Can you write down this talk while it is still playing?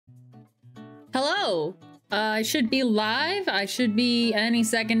Hello! I should be live. I should be any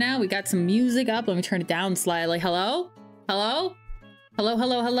second now. We got some music up. Let me turn it down slightly. Hello? Hello? Hello,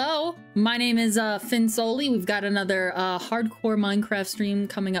 hello, hello. My name is Finnsowle. We've got another hardcore Minecraft stream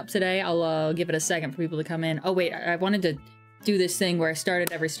coming up today. I'll give it a second for people to come in. Oh wait, I wanted to do this thing where I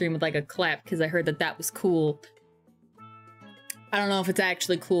started every stream with like a clap because I heard that that was cool. I don't know if it's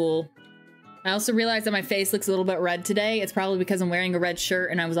actually cool. I also realized that my face looks a little bit red today. It's probably because I'm wearing a red shirt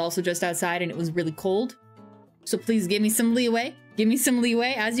and I was also just outside and it was really cold. So please give me some leeway. Give me some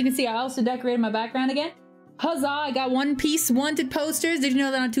leeway. As you can see, I also decorated my background again. Huzzah! I got One Piece wanted posters. Did you know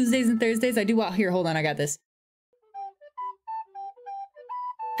that on Tuesdays and Thursdays I do? Well, here, hold on, I got this.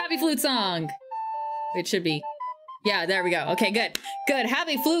 Happy flute song. It should be. Yeah, there we go. Okay, good. Good.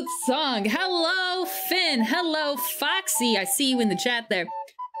 Happy flute song. Hello, Finn. Hello, Foxy. I see you in the chat there.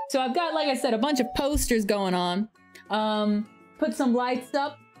 So I've got, like I said, a bunch of posters going on. Put some lights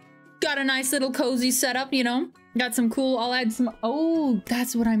up. Got a nice little cozy setup, you know. Got some cool, I'll add some, oh,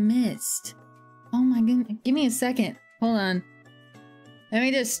 that's what I missed. Oh my goodness, give me a second. Hold on. Let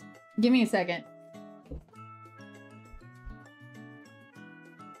me just, give me a second.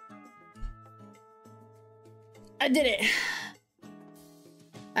 I did it.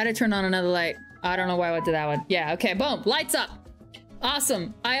 I had to turn on another light. I don't know why I went to that one. Yeah, okay, boom, lights up.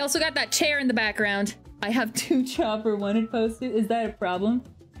 Awesome. I also got that chair in the background. I have 2 Chopper wanted posters. Is that a problem?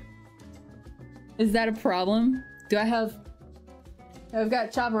 Is that a problem? Do I have... I've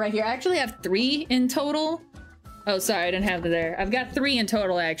got Chopper right here. I actually have 3 in total. Oh, sorry, I didn't have it there. I've got 3 in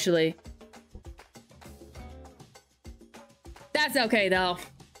total, actually. That's okay, though.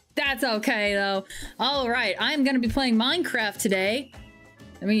 That's okay, though. All right, I'm gonna be playing Minecraft today.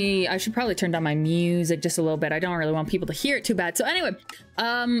 I should probably turn down my music just a little bit. I don't really want people to hear it too bad. So anyway,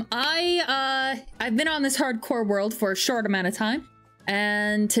 I've been on this hardcore world for a short amount of time,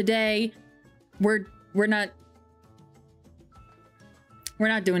 and today we're not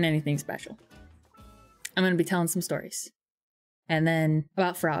doing anything special. I'm gonna be telling some stories, and then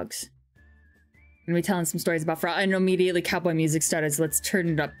about frogs. I'm gonna be telling some stories about frogs. And immediately cowboy music started. So let's turn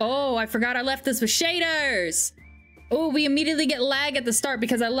it up. Oh, I forgot I left this with shaders. Oh, we immediately get lag at the start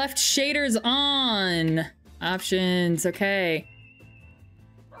because I left shaders on. Options, okay.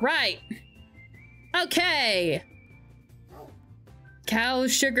 Right. Okay.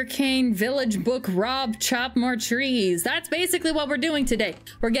 Cows, sugarcane, village book, rob, chop more trees. That's basically what we're doing today.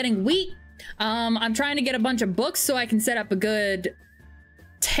 We're getting wheat. I'm trying to get a bunch of books so I can set up a good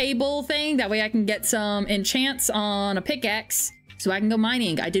table thing. That way I can get some enchants on a pickaxe so I can go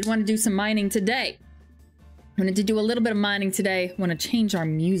mining. I did want to do some mining today. I wanted to do a little bit of mining today. Want to change our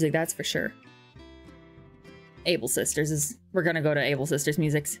music, that's for sure. Able Sisters is... We're gonna go to Able Sisters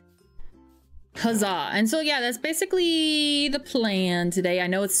musics. Huzzah! And so yeah, that's basically the plan today. I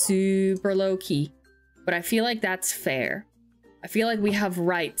know it's super low-key, but I feel like that's fair. I feel like we have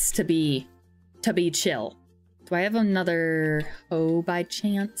rights to be chill. Do I have another hoe by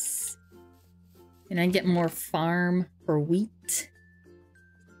chance? Can I get more farm for wheat?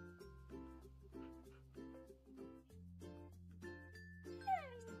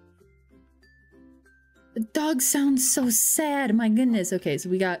 The dog sounds so sad. My goodness. Okay, so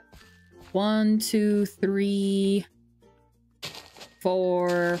we got 1, 2, 3,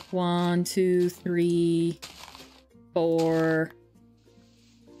 4. 1, 2, 3, 4.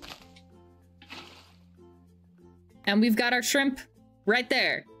 And we've got our shrimp right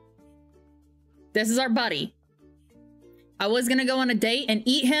there. This is our buddy. I was gonna go on a date and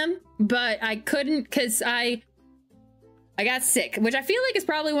eat him, but I couldn't because I got sick, which I feel like is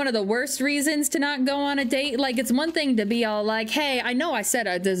probably one of the worst reasons to not go on a date. Like, it's one thing to be all like, hey, I know I said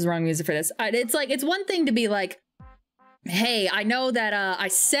this is wrong music for this. It's like, it's one thing to be like, hey, I know that I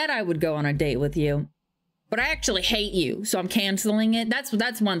said I would go on a date with you, but I actually hate you, so I'm canceling it.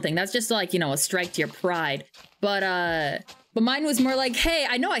 That's one thing. That's just like, you know, a strike to your pride. But mine was more like, hey,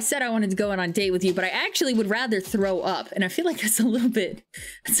 I know I said I wanted to go on a date with you, but I actually would rather throw up. And I feel like that's a little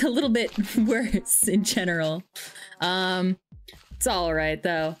bit worse in general. It's all right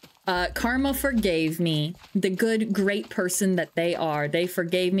though. Karma forgave me. The good, great person that they are. They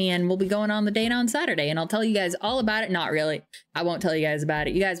forgave me, and we'll be going on the date on Saturday, and I'll tell you guys all about it. Not really. I won't tell you guys about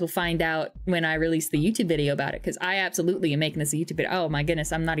it. You guys will find out when I release the YouTube video about it, because I absolutely am making this a YouTube video. Oh my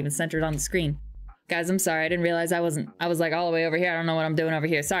goodness, I'm not even centered on the screen. Guys, I'm sorry. I didn't realize I was like all the way over here. I don't know what I'm doing over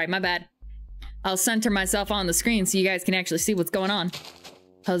here. Sorry, my bad. I'll center myself on the screen so you guys can actually see what's going on.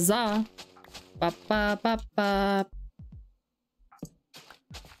 Huzzah. Ba ba ba ba.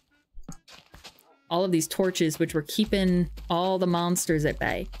 All of these torches, which were keeping all the monsters at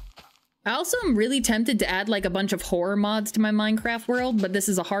bay. I also am really tempted to add like a bunch of horror mods to my Minecraft world, but this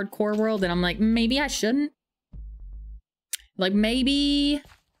is a hardcore world and I'm like, maybe I shouldn't. Like, maybe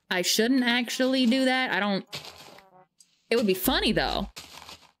I shouldn't actually do that. I don't... It would be funny though.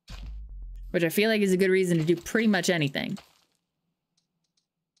 Which I feel like is a good reason to do pretty much anything.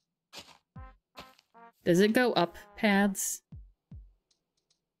 Does it go up paths?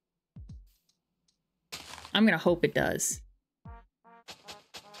 I'm gonna hope it does.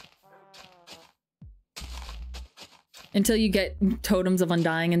 Until you get totems of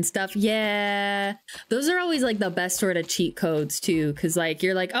undying and stuff. Yeah. Those are always like the best sort of cheat codes too. Cause like,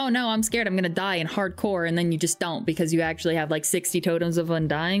 you're like, oh no, I'm scared I'm gonna die in hardcore. And then you just don't because you actually have like 60 totems of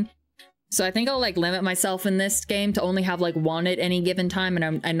undying. So I think I'll like limit myself in this game to only have like one at any given time.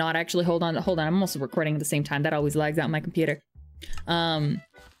 And I'm not actually, hold on. I'm also recording at the same time. That always lags out my computer.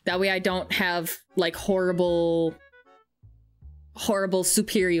 That way I don't have like horrible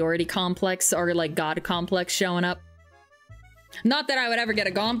superiority complex or like God complex showing up. Not that I would ever get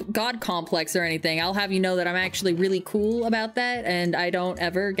a God complex or anything. I'll have you know that I'm actually really cool about that, and I don't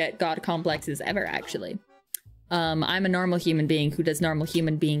ever get God complexes ever, actually. I'm a normal human being who does normal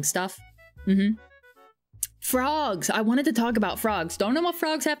human being stuff. Frogs! I wanted to talk about frogs. Don't know what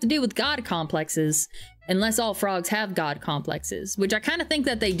frogs have to do with God complexes, unless all frogs have God complexes, which I kind of think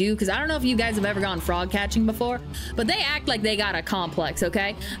that they do, because I don't know if you guys have ever gone frog catching before, but they act like they got a complex,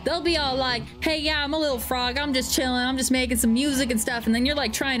 okay? They'll be all like, hey, yeah, I'm a little frog, I'm just chilling, I'm just making some music and stuff, and then you're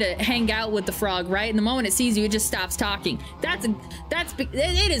like trying to hang out with the frog, right? And the moment it sees you, it just stops talking.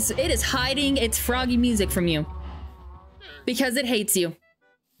 It is hiding its froggy music from you. Because it hates you.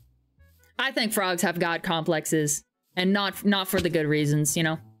 I think frogs have God complexes, and not for the good reasons, you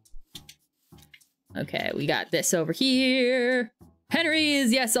know? Okay, we got this over here.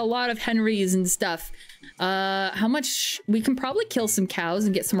 Henrys, yes, a lot of Henrys and stuff. How much? We can probably kill some cows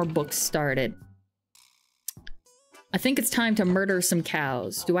and get some more books started. I think it's time to murder some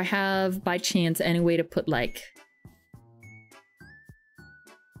cows. Do I have, by chance, any way to put, like...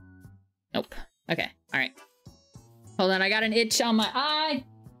 Nope. Okay, alright. Hold on, I got an itch on my eye.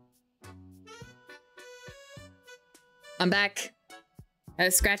 I'm back. I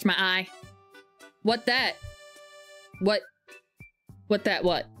scratched my eye. What that? What? What that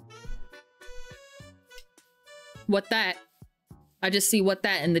what? What that? I just see what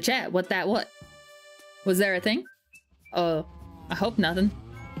that in the chat. What that what? Was there a thing? Oh, I hope nothing.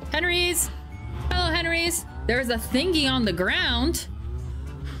 Henrys! Hello, Henrys! There's a thingy on the ground.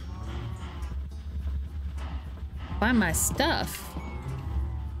 By my stuff.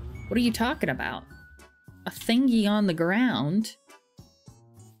 What are you talking about? A thingy on the ground?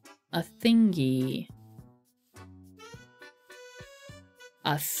 A thingy.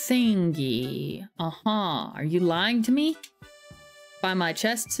 A thingy. Uh-huh. Are you lying to me? By my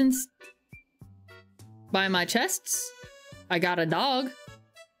chest since... By my chests? I got a dog.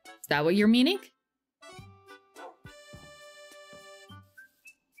 Is that what you're meaning?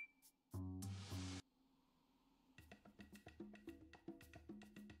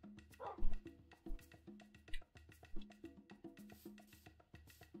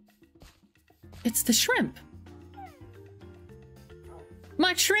 It's the shrimp.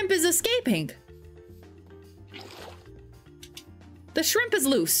 My shrimp is escaping. The shrimp is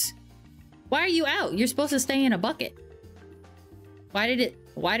loose. Why are you out? You're supposed to stay in a bucket. Why did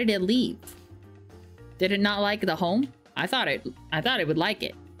it leave? Did it not like the home? I thought it would like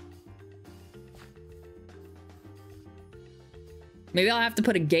it. Maybe I'll have to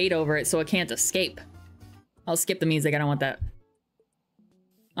put a gate over it so it can't escape. I'll skip the music. I don't want that.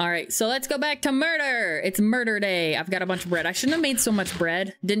 All right, so let's go back to murder. It's murder day. I've got a bunch of bread. I shouldn't have made so much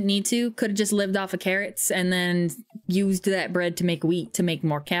bread. Didn't need to. Could have just lived off of carrots and then used that bread to make wheat to make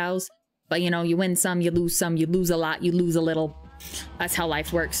more cows. But you know, you win some, you lose a lot, you lose a little. That's how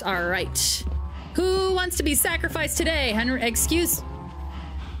life works. All right. Who wants to be sacrificed today? Henry, excuse?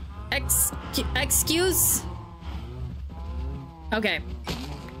 Okay.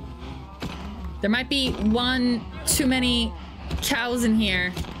 There might be one too many cows in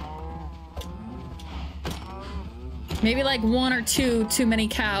here. Maybe like one or two too many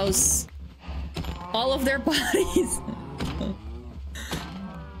cows. All of their bodies.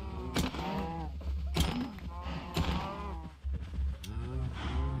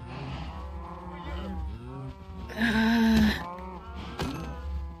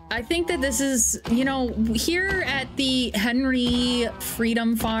 I think that this is, you know, here at the Henry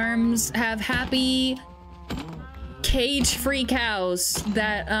Freedom Farms have happy cage-free cows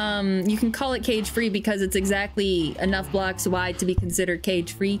that, you can call it cage-free because it's exactly enough blocks wide to be considered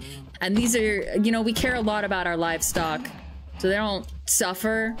cage-free. And these are, you know, we care a lot about our livestock. so they don't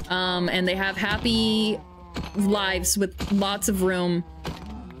suffer, and they have happy lives with lots of room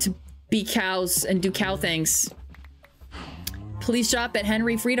to be cows and do cow things. Please shop at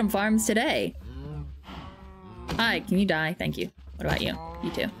Henry Freedom Farms today. Hi, can you die? Thank you. What about you? You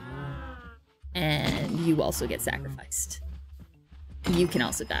too. And you also get sacrificed. You can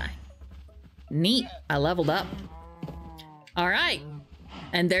also die. Neat. I leveled up. All right.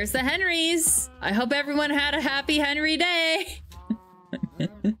 And there's the Henrys. I hope everyone had a happy Henry day.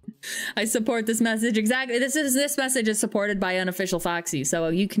 I support this message exactly. This message is supported by Unofficial Foxy, so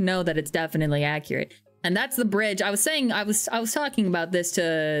you can know that it's definitely accurate. And that's the bridge. I was saying, I was talking about this to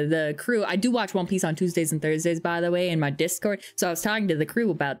the crew. I do watch One Piece on Tuesdays and Thursdays, by the way, in my Discord. So I was talking to the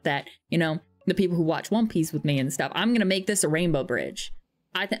crew about that. You know, the people who watch One Piece with me and stuff. I'm gonna make this a rainbow bridge.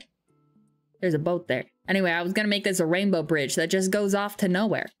 I think there's a boat there. Anyway, I was gonna make this a rainbow bridge that just goes off to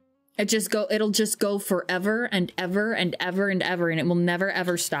nowhere. It'll just go forever and ever and ever and ever, and it will never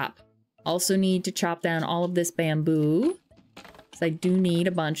ever stop. Also need to chop down all of this bamboo. So I do need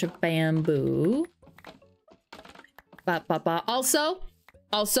a bunch of bamboo.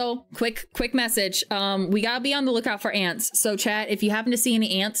 Also, quick message. We gotta be on the lookout for ants. So chat, if you happen to see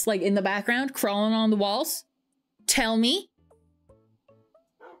any ants like in the background crawling on the walls, tell me.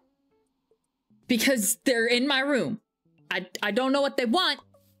 Because they're in my room. I don't know what they want,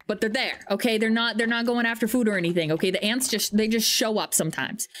 but they're there. Okay, they're not going after food or anything. Okay, the ants just show up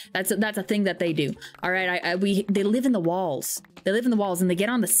sometimes. That's a thing that they do. All right, they live in the walls. They live in the walls and they get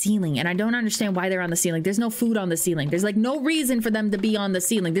on the ceiling, and I don't understand why they're on the ceiling. There's no food on the ceiling. There's like no reason for them to be on the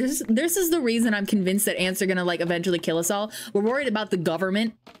ceiling. This is the reason I'm convinced that ants are gonna like eventually kill us all. We're worried about the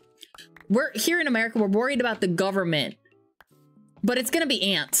government. We're here in America, we're worried about the government, but it's gonna be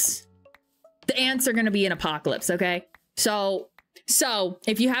ants. The ants are gonna be an apocalypse, okay? So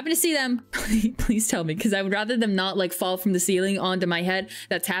if you happen to see them, please tell me, because I would rather them not like fall from the ceiling onto my head.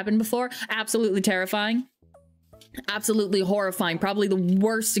 That's happened before. Absolutely terrifying. Absolutely horrifying. Probably the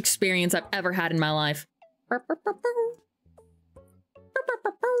worst experience I've ever had in my life.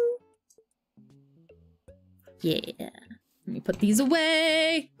 Yeah. Let me put these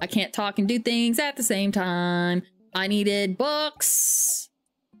away. I can't talk and do things at the same time. I needed books.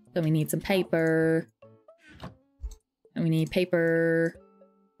 So we need some paper. And we need paper.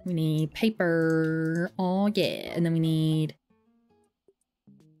 We need paper. Oh, yeah. And then we need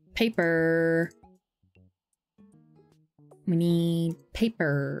paper. We need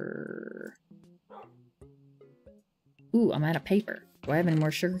paper. Ooh, I'm out of paper. Do I have any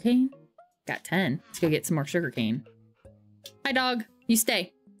more sugarcane? Got 10. Let's go get some more sugarcane. Hi, dog. You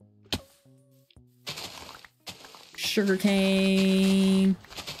stay. Sugarcane.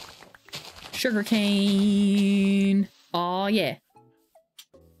 Sugarcane. Aw, yeah.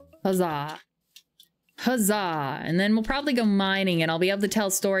 Huzzah. Huzzah. And then we'll probably go mining, and I'll be able to tell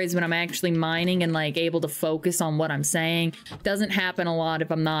stories when I'm actually mining and like able to focus on what I'm saying. Doesn't happen a lot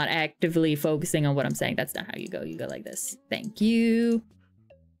if I'm not actively focusing on what I'm saying. That's not how you go. You go like this. Thank you.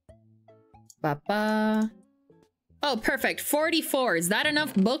 Ba-ba. Oh, perfect. 44. Is that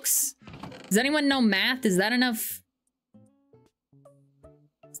enough books? Does anyone know math? Is that enough?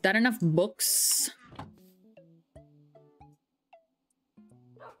 Is that enough books?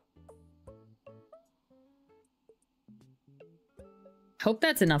 Hope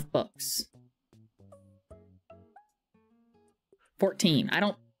that's enough books. 14. I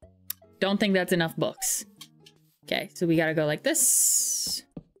don't think that's enough books. Okay, so we gotta go like this.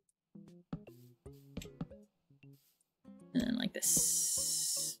 And then like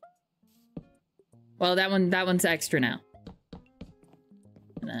this. Well, that one's extra now.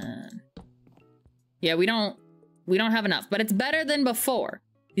 And then, yeah, we don't have enough, but it's better than before.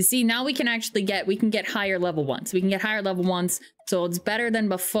 You see, now we can actually get higher level ones. We can get higher level ones, so it's better than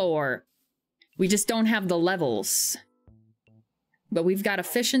before. We just don't have the levels. But we've got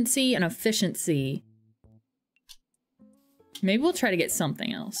efficiency and efficiency. Maybe we'll try to get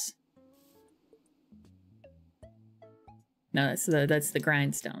something else. No, that's the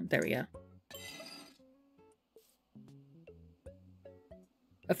grindstone. There we go.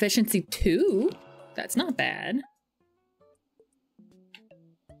 Efficiency 2? That's not bad.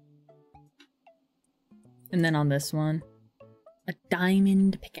 And then on this one, a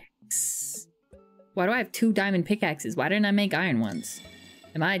diamond pickaxe. Why do I have 2 diamond pickaxes? Why didn't I make iron ones?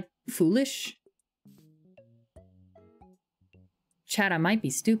 Am I foolish? Chat, I might be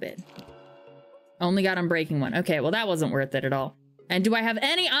stupid. Only got unbreaking 1. Okay, well that wasn't worth it at all. And do I have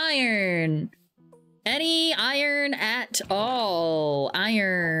any iron? Any iron at all?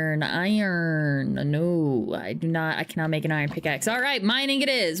 Iron. No, I do not. I cannot make an iron pickaxe. All right, mining it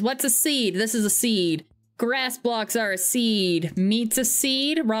is. What's a seed? This is a seed. Grass blocks are a seed. Meat's a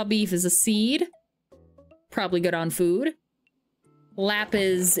seed. Raw beef is a seed. Probably good on food.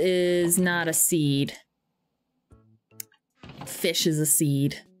 Lapis is not a seed. Fish is a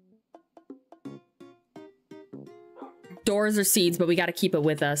seed. Doors are seeds, but we gotta keep it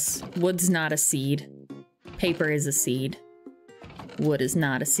with us. Wood's not a seed. Paper is a seed. Wood is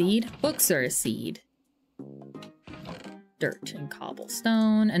not a seed. Books are a seed. Dirt and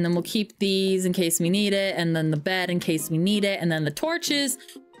cobblestone. And then we'll keep these in case we need it. And then the bed in case we need it. And then the torches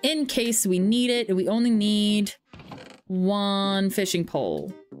in case we need it. We only need one fishing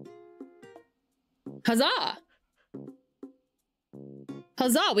pole. Huzzah!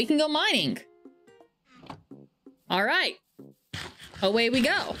 Huzzah, we can go mining. All right. Away we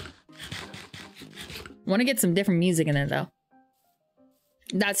go. Want to get some different music in there, though.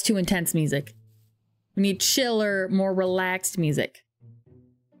 That's too intense music. We need chiller, more relaxed music.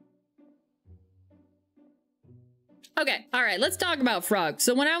 Okay, all right, let's talk about frogs.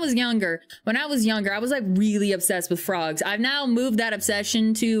 So when I was younger, I was like really obsessed with frogs. I've now moved that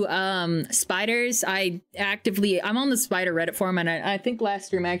obsession to spiders. I'm on the spider Reddit forum, and I think last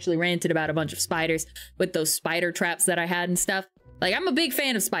stream I actually ranted about a bunch of spiders with those spider traps that I had and stuff. Like, I'm a big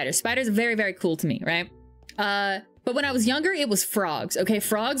fan of spiders. Spiders are very, very cool to me, right? But when I was younger, it was frogs, okay?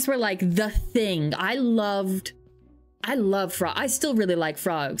 Frogs were like the thing. I love frogs. I still really like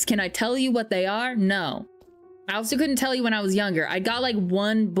frogs. Can I tell you what they are? No. I also couldn't tell you when I was younger. I got like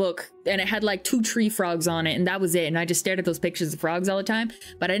one book and it had like 2 tree frogs on it and that was it. And I just stared at those pictures of frogs all the time.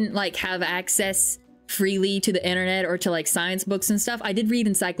 But I didn't like have access freely to the internet or to like science books and stuff. I did read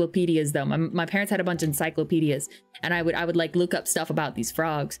encyclopedias though. My parents had a bunch of encyclopedias and I would like look up stuff about these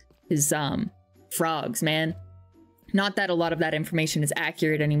frogs. Frogs, man. Not that a lot of that information is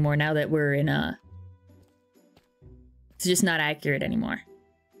accurate anymore now that we're in it's just not accurate anymore.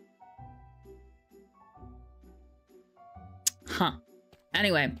 Huh.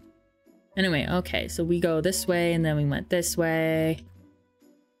 Anyway, okay, so we go this way and then we went this way.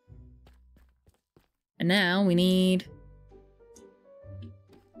 And now we need...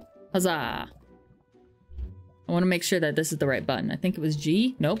 Huzzah! I want to make sure that this is the right button. I think it was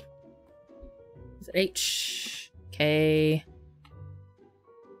G. Nope. Is it H? Okay.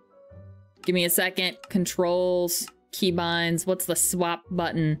 Give me a second. Controls, keybinds. What's the swap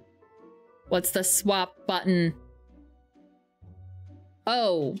button? What's the swap button?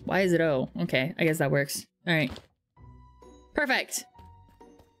 Oh, why is it O? Okay, I guess that works. All right. Perfect.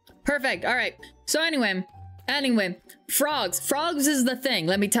 Perfect. All right. So anyway, frogs. Frogs is the thing.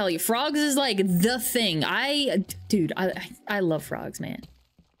 Let me tell you, frogs is like the thing. Dude, I love frogs, man.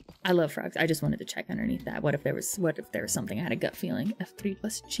 I love frogs. I just wanted to check underneath that. What if there was something I had a gut feeling? F3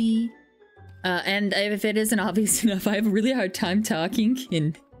 plus G. And if it isn't obvious enough, I have a really hard time talking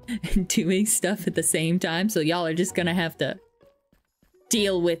and doing stuff at the same time. So y'all are just gonna have to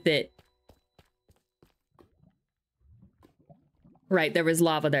deal with it. Right, there was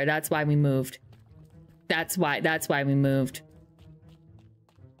lava there. That's why we moved. That's why we moved.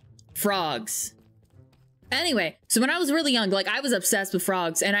 Frogs. Anyway, so when I was really young, like I was obsessed with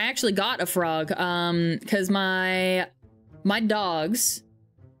frogs and I actually got a frog because my dogs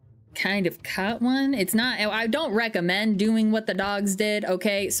kind of caught one. It's not, I don't recommend doing what the dogs did,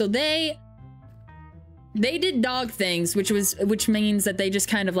 okay? So they did dog things, which means that they just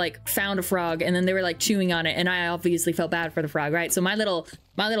kind of like found a frog and then they were like chewing on it, and I obviously felt bad for the frog, right? So my little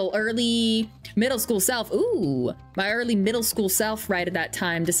early middle school self, right at that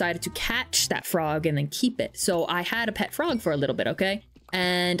time decided to catch that frog and then keep it. So I had a pet frog for a little bit, okay?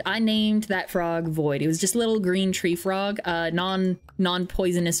 And I named that frog Void. It was just a little green tree frog,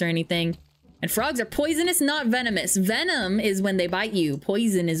 non-poisonous or anything. And frogs are poisonous, not venomous. Venom is when they bite you.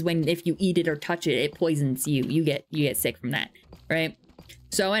 Poison is when if you eat it or touch it, it poisons you. You get sick from that, right?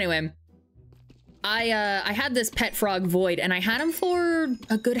 So anyway, I had this pet frog Void, and I had him for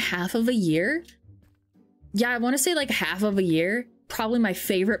a good half of a year. Yeah, I want to say like half of a year. Probably my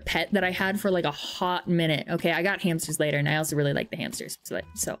favorite pet that I had for like a hot minute. Okay, I got hamsters later, and I also really like the hamsters,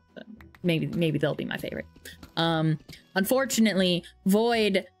 so maybe they'll be my favorite. Unfortunately,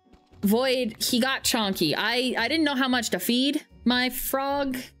 Void, he got chonky. I didn't know how much to feed my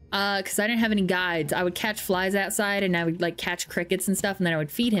frog because I didn't have any guides. I would catch flies outside and I would like catch crickets and stuff, and then I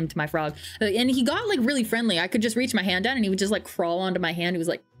would feed him to my frog. And he got like really friendly. I could just reach my hand down and he would just like crawl onto my hand. He was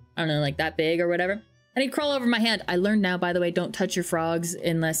like, I don't know, like that big or whatever. And he'd crawl over my hand. I learned now, by the way, don't touch your frogs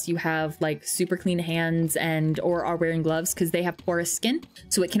unless you have like super clean hands or are wearing gloves, because they have porous skin,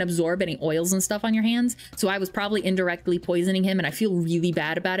 so it can absorb any oils and stuff on your hands. So I was probably indirectly poisoning him, and I feel really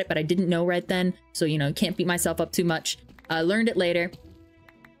bad about it, but I didn't know right then. So, you know, can't beat myself up too much. I learned it later.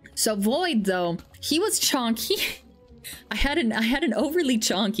 So Void, though, he was chonky. I had an overly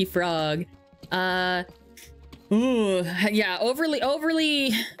chonky frog. Ooh, yeah, overly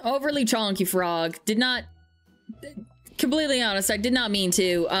chonky frog. Did not, completely honest, I did not mean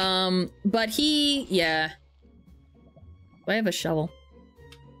to. But he, yeah. Do I have a shovel?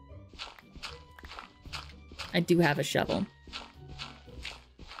 I do have a shovel.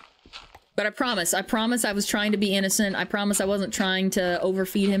 But I promise I was trying to be innocent. I promise I wasn't trying to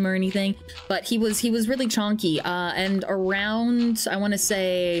overfeed him or anything. But he was really chonky. And around, I want to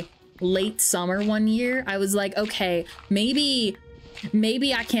say, late summer one year, I was like, okay, maybe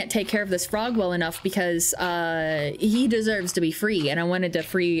I can't take care of this frog well enough because he deserves to be free. And I wanted to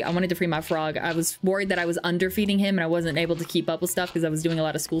free my frog. I was worried that I was underfeeding him and I wasn't able to keep up with stuff because I was doing a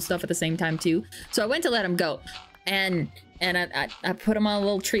lot of school stuff at the same time too. So I went to let him go. And I put him on a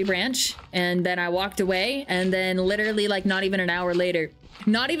little tree branch, and then I walked away, and then literally like not even an hour later,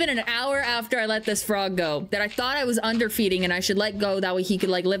 not even an hour after I let this frog go, that I thought I was underfeeding and I should let go, that way he could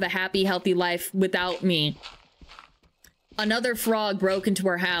like live a happy, healthy life without me. Another frog broke into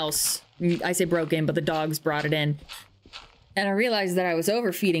our house. I say broke in, but the dogs brought it in. And I realized that I was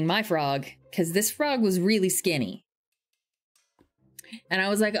overfeeding my frog, because this frog was really skinny. And I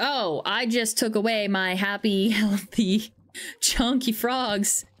was like, oh, I just took away my happy, healthy, chunky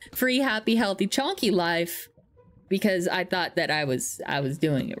frog's free, happy, healthy, chunky life because I thought that I was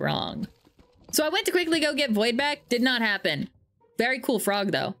doing it wrong. So I went to quickly go get Void back. Did not happen. Very cool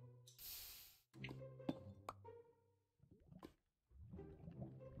frog, though.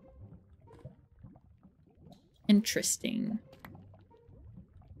 Interesting.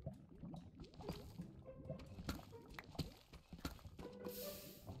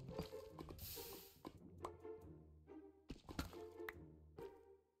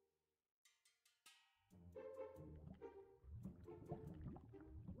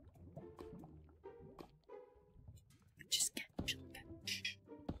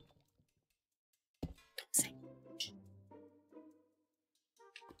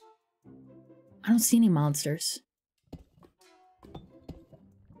 I don't see any monsters.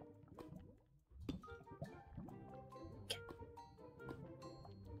 Okay.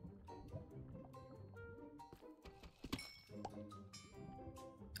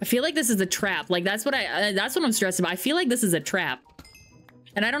 I feel like this is a trap. Like that's what I'm stressed about. I feel like this is a trap.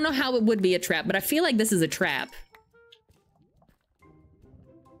 And I don't know how it would be a trap, but I feel like this is a trap.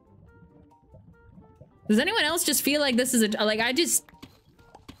 Does anyone else just feel like this is a, like I just...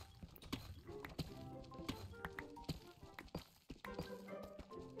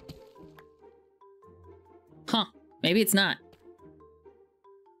 Huh. Maybe it's not.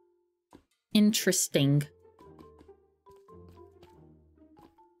 Interesting.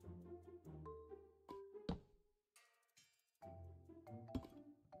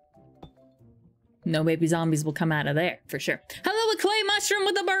 No baby zombies will come out of there, for sure. Hello, a clay mushroom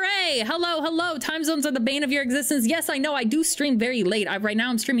with a beret! Hello, hello! Time zones are the bane of your existence. Yes, I know, I do stream very late. Right now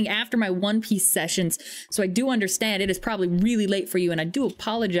I'm streaming after my One Piece sessions, so I do understand it is probably really late for you, and I do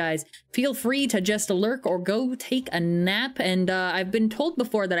apologize. Feel free to just lurk or go take a nap, and I've been told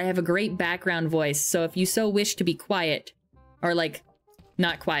before that I have a great background voice, so if you so wish to be quiet, or like,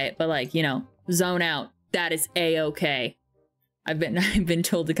 not quiet, but like, you know, zone out, that is a-okay. I've been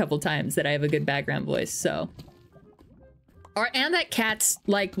told a couple times that I have a good background voice, so. And that cats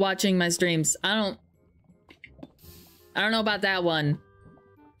like watching my streams. I don't know about that one.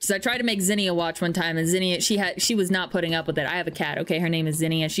 So I tried to make Zinnia watch one time, and Zinnia, she was not putting up with it. I have a cat, okay? Her name is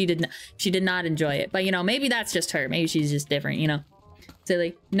Zinnia. She did not enjoy it. But you know, maybe that's just her. Maybe she's just different, you know?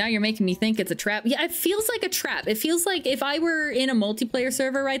 Silly. Now you're making me think it's a trap. Yeah, it feels like a trap. It feels like if I were in a multiplayer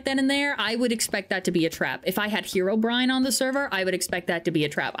server right then and there, I would expect that to be a trap. If I had Herobrine on the server, I would expect that to be a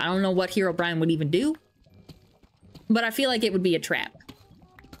trap. I don't know what Herobrine would even do, but I feel like it would be a trap.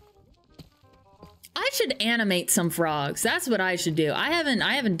 I should animate some frogs. That's what I should do. I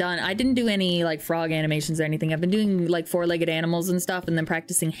didn't do any like frog animations or anything. I've been doing like four-legged animals and stuff, and then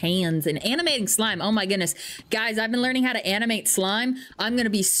practicing hands and animating slime. Oh my goodness. Guys, I've been learning how to animate slime. I'm gonna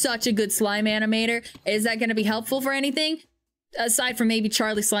be such a good slime animator. Is that gonna be helpful for anything? Aside from maybe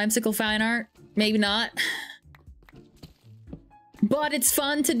Charlie Slimesicle fan art? Maybe not. But it's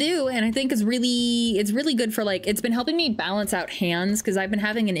fun to do, and I think it's really good for like, it's been helping me balance out hands, because I've been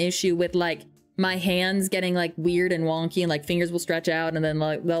having an issue with like my hands getting like weird and wonky, and like fingers will stretch out and then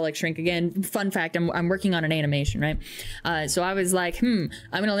like they'll like shrink again. Fun fact, I'm working on an animation, right? So I was like, I'm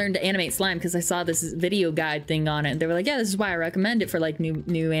gonna learn to animate slime because I saw this video guide thing on it, and they were like, yeah, this is why I recommend it for like new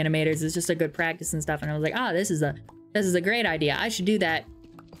animators. It's just a good practice and stuff. And I was like, this is a great idea. I should do that.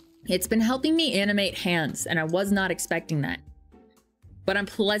 It's been helping me animate hands, and I was not expecting that. but I'm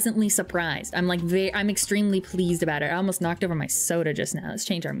pleasantly surprised. I'm like, I'm extremely pleased about it. I almost knocked over my soda just now. Let's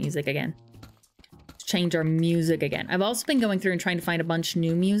change our music again. Let's change our music again. I've also been going through and trying to find a bunch of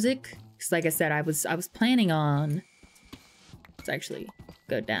new music. Because like I said, I was planning on... Let's actually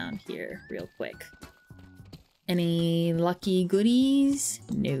go down here real quick. Any lucky goodies?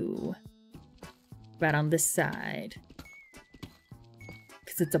 No. Right on this side.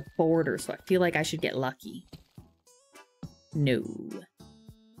 Because it's a border, so I feel like I should get lucky. No.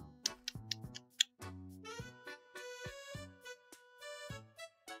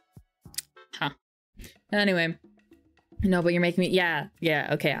 Huh. Anyway. No, but you're making me... Yeah,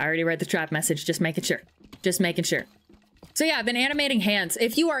 okay. I already read the trap message. Just making sure. Just making sure. So yeah, I've been animating hands.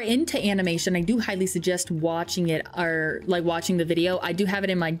 If you are into animation, I do highly suggest watching it, or like watching the video. I do have it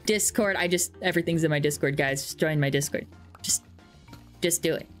in my Discord. Everything's in my Discord, guys. Just join my Discord. Just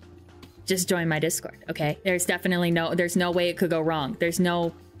do it. Just join my Discord, okay? There's definitely there's no way it could go wrong. There's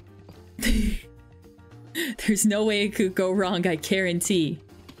no way it could go wrong, I guarantee.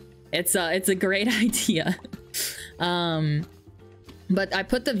 It's a great idea. But I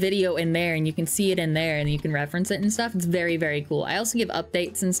put the video in there and you can see it in there and you can reference it and stuff. It's very, very cool. I also give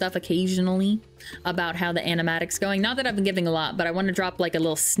updates and stuff occasionally about how the animatic's going. Not that I've been giving a lot, but I want to drop like a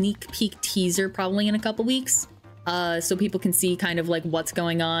little sneak peek teaser probably in a couple weeks. So people can see kind of like what's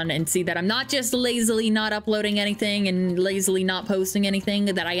going on and see that I'm not just lazily not uploading anything and lazily not posting anything,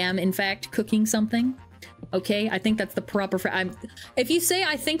 that I am in fact cooking something. Okay, I think that's the proper phrase. If you say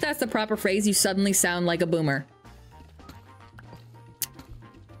I think that's the proper phrase, you suddenly sound like a boomer.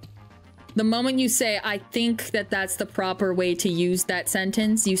 The moment you say, I think that that's the proper way to use that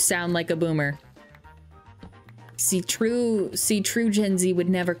sentence, you sound like a boomer. See, true Gen Z would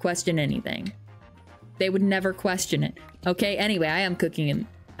never question anything. They would never question it. Okay, anyway, I am cooking.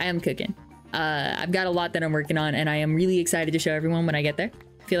 I've got a lot that I'm working on, and I am really excited to show everyone when I get there.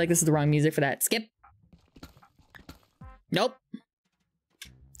 I feel like this is the wrong music for that. Skip. Nope.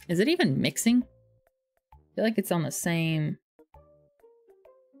 Is it even mixing? I feel like it's on the same...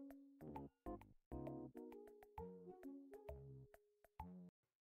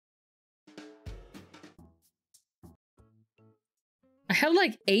 I have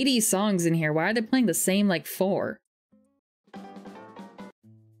like 80 songs in here. Why are they playing the same like 4?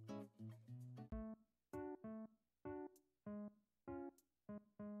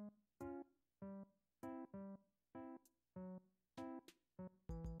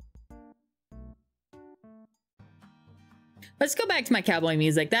 Let's go back to my cowboy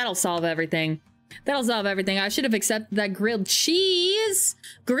music. That'll solve everything. That'll solve everything. I should have accepted that grilled cheese.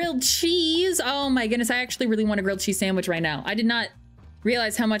 Grilled cheese. Oh my goodness. I actually really want a grilled cheese sandwich right now. I did not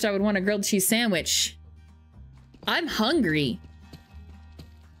realize how much I would want a grilled cheese sandwich. I'm hungry.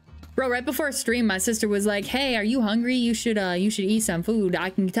 Bro, right before a stream, my sister was like, hey, are you hungry? You should eat some food.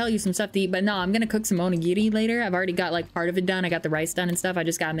 I can tell you some stuff to eat, but no, I'm gonna cook some onigiri later. I've already got like part of it done. I got the rice done and stuff. I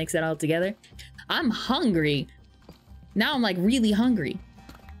just gotta mix it all together. I'm hungry. Now I'm like really hungry.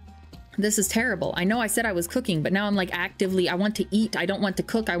 This is terrible. I know I said I was cooking, but now I'm like actively, I want to eat. I don't want to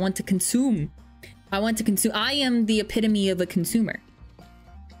cook. I want to consume. I want to consume. I am the epitome of a consumer.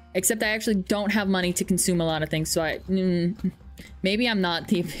 Except I actually don't have money to consume a lot of things, so maybe I'm not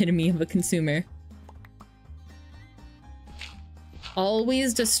the epitome of a consumer.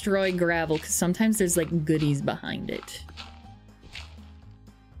 Always destroy gravel, because sometimes there's like goodies behind it.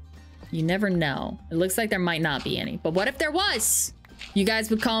 You never know. It looks like there might not be any, but what if there was? You guys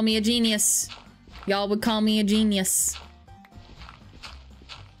would call me a genius. Y'all would call me a genius.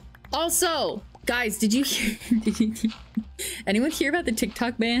 Also, guys, did you hear? Anyone hear about the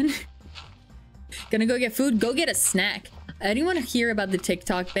TikTok ban? Gonna go get food? Go get a snack. Anyone hear about the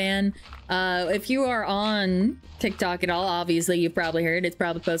TikTok ban? If you are on TikTok at all, obviously you've probably heard. It's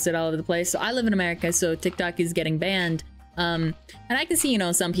probably posted all over the place. So I live in America, so TikTok is getting banned. And I can see, you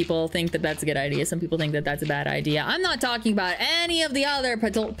know, some people think that that's a good idea. Some people think that that's a bad idea. I'm not talking about any of the other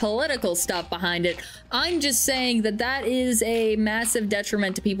political stuff behind it. I'm just saying that that is a massive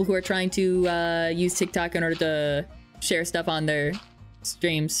detriment to people who are trying to use TikTok in order to share stuff on their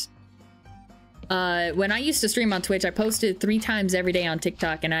streams. When I used to stream on Twitch, I posted 3 times every day on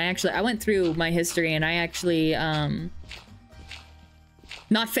TikTok, and I went through my history, and I actually,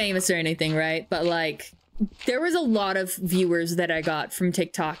 not famous or anything, right? But like, there was a lot of viewers that I got from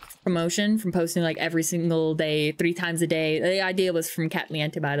TikTok promotion, from posting like every single day, 3 times a day. The idea was from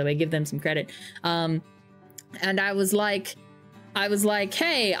Catliente, by the way, give them some credit. And I was like,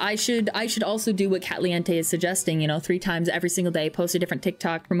 hey, I should also do what Catliente is suggesting, you know, 3 times every single day, post a different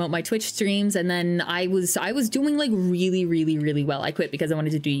TikTok, promote my Twitch streams, and then I was doing like really well. I quit because I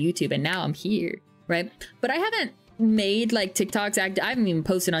wanted to do YouTube, and now I'm here, right? But I haven't made like TikToks active. I haven't even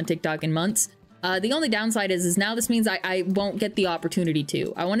posted on TikTok in months. The only downside is now this means I won't get the opportunity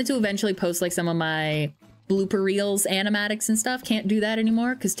to. I wanted to eventually post like some of my blooper reels, animatics and stuff. Can't do that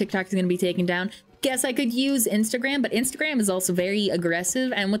anymore because TikTok is going to be taken down. Guess I could use Instagram, but Instagram is also very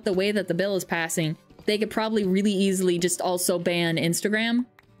aggressive. And with the way that the bill is passing, they could probably really easily just also ban Instagram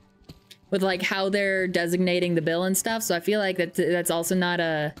with like how they're designating the bill and stuff. So I feel like that's also not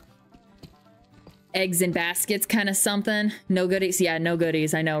a eggs in baskets kind of something. No goodies. Yeah, no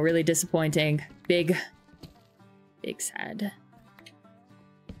goodies. I know. Really disappointing. Big sad.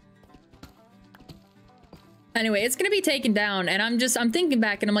 Anyway, it's gonna be taken down, and I'm thinking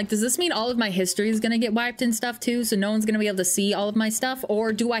back, and I'm like, does this mean all of my history is gonna get wiped and stuff too, so no one's gonna be able to see all of my stuff?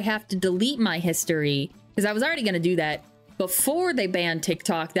 Or do I have to delete my history? Because I was already gonna do that before they banned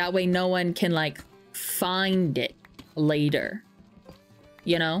TikTok. That way no one can, like, find it later.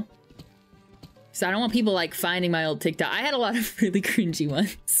 You know? So I don't want people, like, finding my old TikTok. I had a lot of really cringy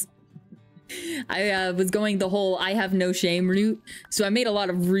ones. I was going the whole I have no shame route, so I made a lot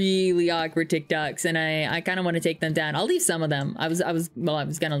of really awkward TikToks, and I kind of want to take them down. I'll leave some of them. I was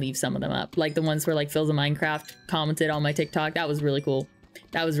gonna leave some of them up, like the ones where like Phil's of Minecraft commented on my TikTok. That was really cool.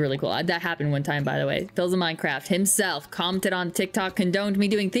 That was really cool. That happened one time, by the way. Phil's of Minecraft himself commented on TikTok, condoned me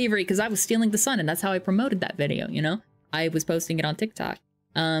doing thievery because I was stealing the sun, and that's how I promoted that video. You know, I was posting it on TikTok.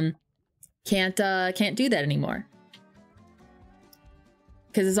 Can't do that anymore.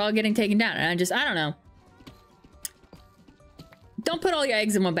 Because it's all getting taken down, and I don't know. Don't put all your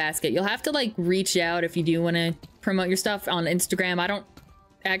eggs in one basket. You'll have to, like, reach out if you do want to promote your stuff on Instagram. I don't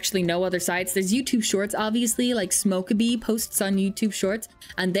actually know other sites. There's YouTube Shorts, obviously. Like, Smokebee posts on YouTube Shorts,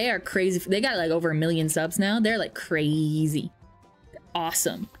 and they are crazy. They got, like, over 1 million subs now. They're, like, crazy. They're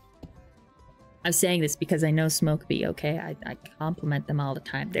awesome. I'm saying this because I know Smokebee, okay? I compliment them all the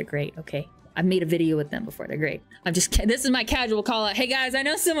time. They're great, okay? I've made a video with them before. They're great. This is my casual call out. Hey guys, I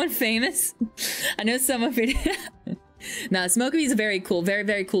know someone famous. I know someone Nah, Smokebee's a very cool, very,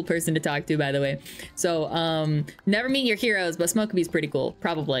 very cool person to talk to, by the way. So, never meet your heroes, but Smokebee's pretty cool.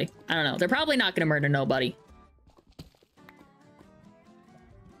 Probably. I don't know. They're probably not gonna murder nobody.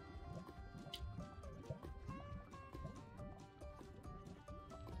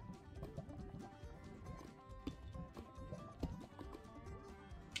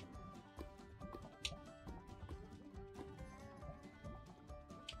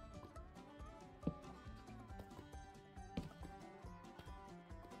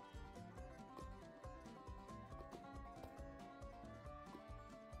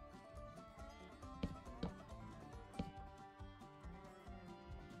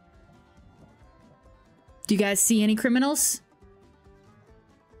 Do you guys see any criminals?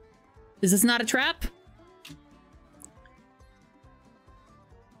 Is this not a trap?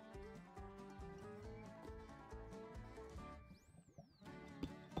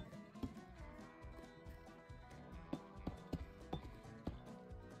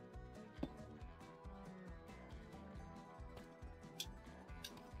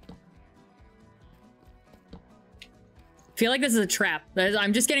 I feel like this is a trap.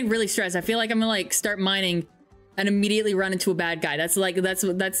 I'm just getting really stressed. I feel like I'm gonna like start mining and immediately run into a bad guy. That's like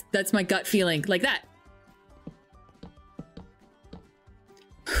that's my gut feeling. Like that.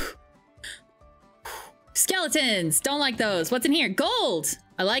 Skeletons! Don't like those. What's in here? Gold!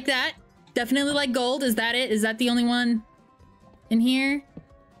 I like that. Definitely like gold. Is that it? Is that the only one in here?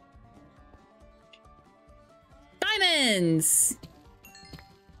 Diamonds!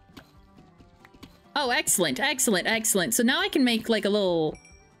 Oh, excellent, excellent, excellent. So now I can make like a little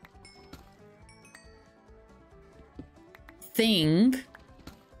thing.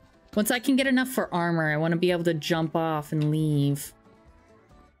 Once I can get enough for armor, I want to be able to jump off and leave.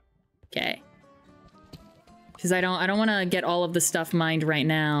 Okay. Because I don't want to get all of the stuff mined right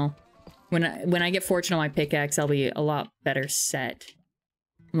now. When I get fortune on my pickaxe, I'll be a lot better set.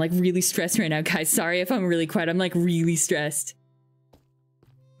 I'm like really stressed right now, guys. Sorry if I'm really quiet. I'm like really stressed.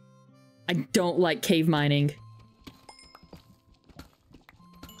 I don't like cave mining.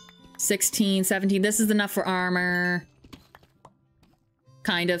 16, 17. This is enough for armor.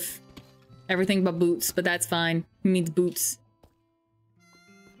 Kind of. Everything but boots, but that's fine. Who needs boots?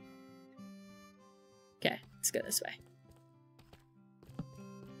 Okay, let's go this way.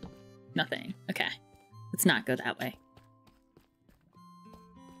 Nothing. Okay. Let's not go that way.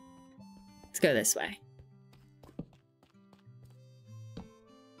 Let's go this way.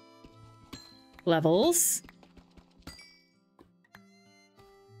 Levels.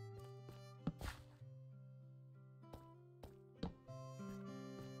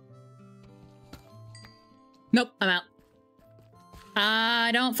 Nope, I'm out.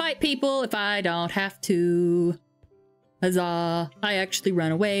 I don't fight people if I don't have to. Huzzah! I actually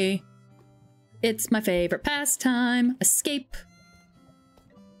run away. It's my favorite pastime. Escape.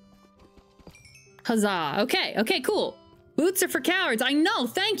 Huzzah. Okay, okay, cool. Boots are for cowards. I know,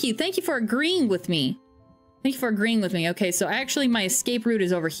 thank you. Thank you for agreeing with me. Thank you for agreeing with me. Okay, so actually my escape route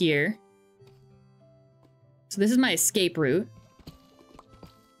is over here. So this is my escape route.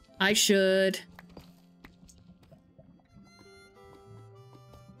 I should...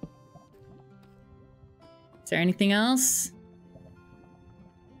 Is there anything else?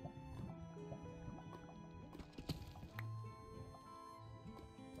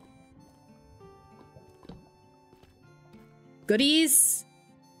 Goodies?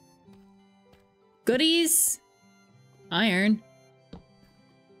 Goodies? Iron.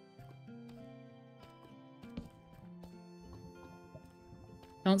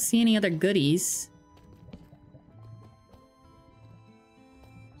 Don't see any other goodies.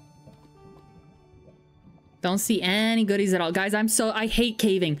 Don't see any goodies at all. Guys, I hate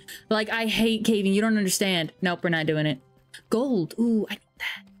caving. Like, I hate caving. You don't understand. Nope, we're not doing it. Gold. Ooh, I need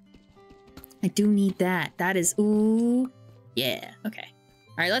that. I do need that. That is, ooh. Yeah, okay.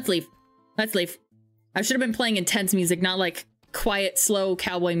 All right, let's leave. Let's leave. I should have been playing intense music, not like quiet, slow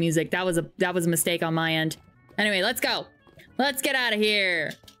cowboy music. That was a mistake on my end. Anyway, let's go. Let's get out of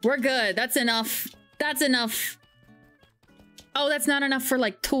here. We're good. That's enough. That's enough. Oh, that's not enough for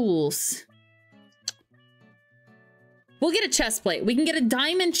like tools. We'll get a chest plate. We can get a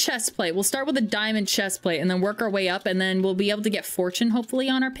diamond chest plate. We'll start with a diamond chest plate and then work our way up, and then we'll be able to get fortune hopefully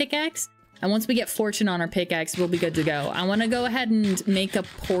on our pickaxe. And once we get fortune on our pickaxe, we'll be good to go. I want to go ahead and make a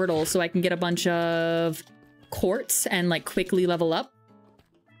portal so I can get a bunch of quartz and like quickly level up.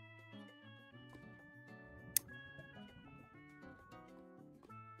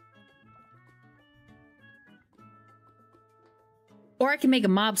 Or I can make a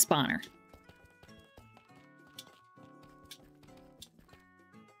mob spawner.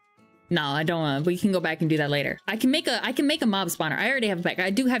 No, I don't want to. We can go back and do that later. I can make a mob spawner. I already have a pack. I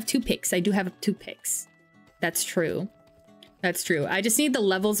do have 2 picks. I do have 2 picks. That's true. That's true. I just need the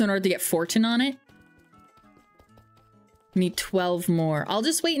levels in order to get fortune on it. Need 12 more. I'll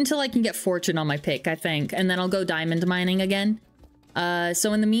just wait until I can get fortune on my pick, I think. And then I'll go diamond mining again.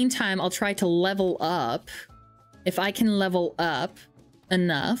 So in the meantime, I'll try to level up. If I can level up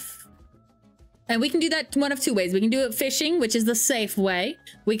enough. And we can do that one of 2 ways. We can do it fishing, which is the safe way.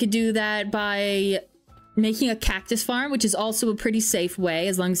 We could do that by making a cactus farm, which is also a pretty safe way,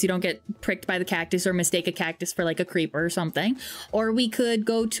 as long as you don't get pricked by the cactus or mistake a cactus for like a creeper or something. Or we could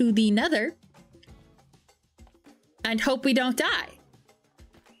go to the nether and hope we don't die.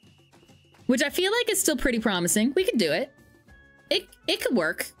 Which I feel like is still pretty promising. We could do it. It could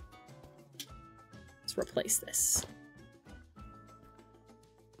work. Let's replace this.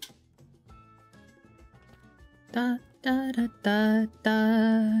 Da, da, da, da,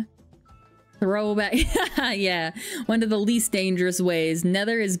 da. Throwback. Yeah, one of the least dangerous ways.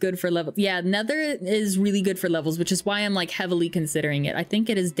 Nether is good for levels. Yeah, nether is really good for levels, which is why I'm like heavily considering it. I think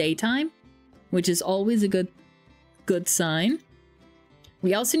it is daytime, which is always a good sign.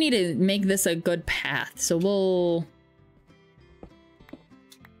 We also need to make this a good path, so we'll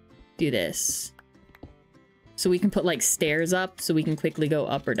do this. So we can put like stairs up so we can quickly go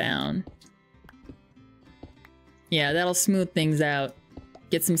up or down. Yeah, that'll smooth things out.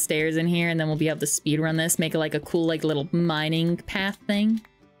 Get some stairs in here, and then we'll be able to speedrun this. Make it like a cool, like, little mining path thing.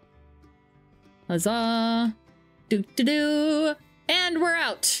 Huzzah! Do-do-do! And we're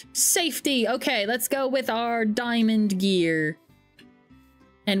out! Safety! Okay, let's go with our diamond gear.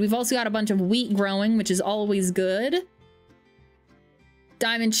 And we've also got a bunch of wheat growing, which is always good.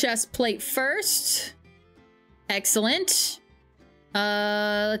 Diamond chest plate first. Excellent.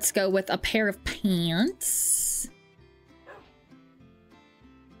 Let's go with a pair of pants.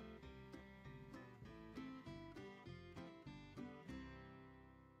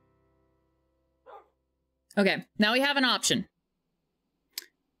 Okay, now we have an option.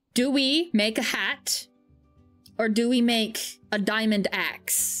 Do we make a hat? Or do we make a diamond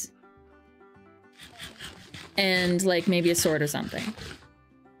axe? And, like, maybe a sword or something.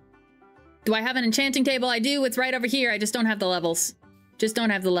 Do I have an enchanting table? I do, it's right over here. I just don't have the levels. Just don't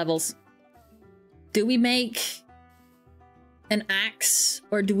have the levels. Do we make an axe?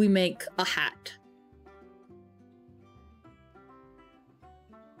 Or do we make a hat?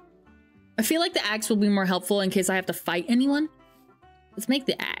 I feel like the axe will be more helpful in case I have to fight anyone. Let's make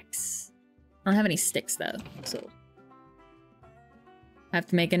the axe. I don't have any sticks though, so I have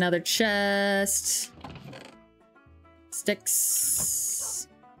to make another chest. Sticks.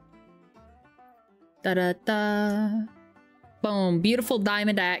 Da-da-da. Boom. Beautiful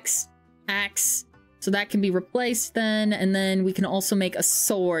diamond axe. Axe. So that can be replaced then, and then we can also make a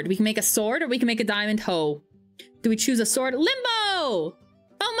sword. We can make a sword, or we can make a diamond hoe. Do we choose a sword? Limbo! Oh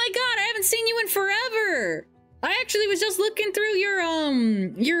my god, I haven't seen you in forever! I actually was just looking through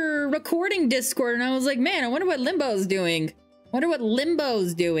your recording Discord, and I was like, man, I wonder what Limbo's doing. Wonder what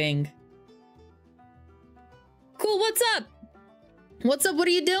Limbo's doing. Cool, what's up? What's up, what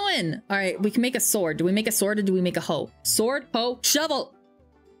are you doing? All right, we can make a sword. Do we make a sword or do we make a hoe? Sword, hoe, shovel.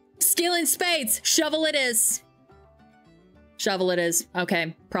 Skill in spades, shovel it is. Shovel it is.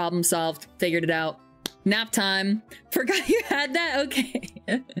 Okay, problem solved, figured it out. Nap time. Forgot you had that, okay.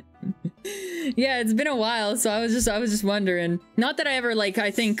 Yeah, it's been a while, so I was just wondering. Not that I ever, like, I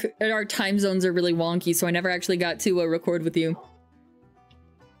think our time zones are really wonky, so I never actually got to record with you.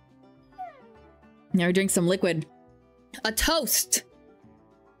 Now we drink some liquid. A toast!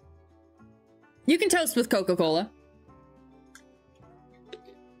 You can toast with Coca-Cola.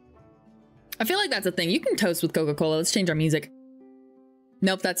 I feel like that's a thing. You can toast with Coca-Cola. Let's change our music.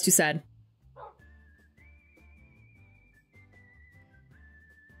 Nope, that's too sad.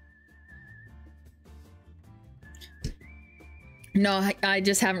 No, I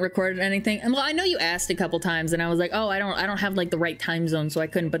just haven't recorded anything. And well, I know you asked a couple times, and I was like, oh, I don't have like the right time zone, so I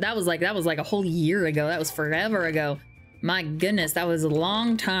couldn't. But that was like a whole year ago. That was forever ago. My goodness, that was a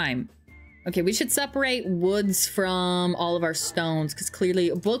long time. Okay, we should separate woods from all of our stones, because clearly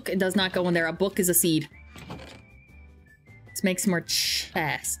a book does not go in there. A book is a seed. Let's make some more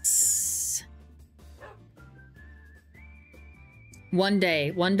chests. One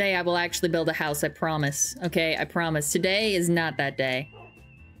day I will actually build a house, I promise. Okay, I promise. Today is not that day.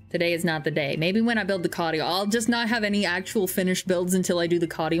 Today is not the day. Maybe when I build the Cottywomple, I'll just not have any actual finished builds until I do the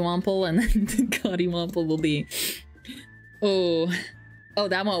Cottywomple, and then the Cottywomple will be... Oh,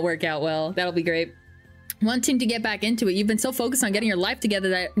 that won't work out well. That'll be great. Wanting to get back into it. You've been so focused on getting your life together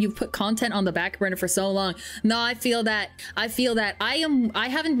that you've put content on the back burner for so long. No, I feel that I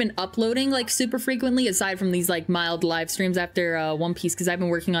haven't been uploading like super frequently aside from these like mild live streams after One Piece, because I've been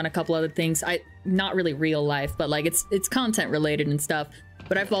working on a couple other things. Not really real life, but like it's content related and stuff.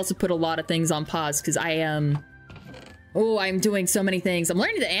 But I've also put a lot of things on pause because I am I'm doing so many things. I'm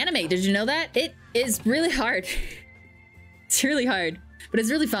learning to animate. Did you know that? It is really hard. It's really hard, but it's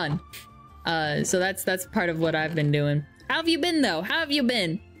really fun. So that's part of what I've been doing. How have you been though? How have you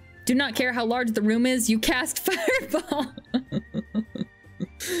been? Do not care how large the room is, you cast fireball.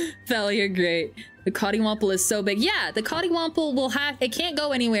 Fel, you're great. The Cottywomple is so big. Yeah, the Cottywomple will have, it can't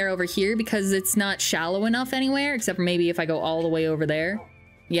go anywhere over here because it's not shallow enough anywhere, except for maybe if I go all the way over there.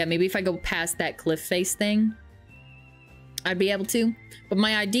 Yeah, maybe if I go past that cliff face thing, I'd be able to. But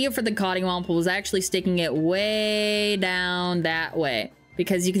my idea for the Cottywomple was actually sticking it way down that way.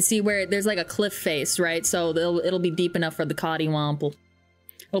 Because you can see where there's like a cliff face, right? So it'll be deep enough for the Cottywomple.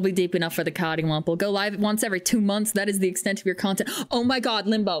 It'll be deep enough for the Cottywomple. Go live once every 2 months. That is the extent of your content. Oh my god,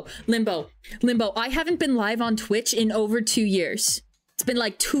 Limbo. I haven't been live on Twitch in over 2 years. It's been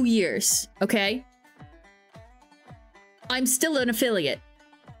like 2 years, okay? I'm still an affiliate.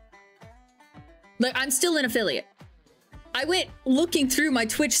 Like, I'm still an affiliate. I went looking through my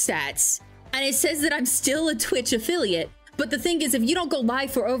Twitch stats, and it says that I'm still a Twitch affiliate. But the thing is, if you don't go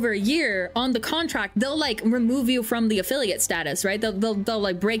live for over a year on the contract, they'll like remove you from the affiliate status, right? They'll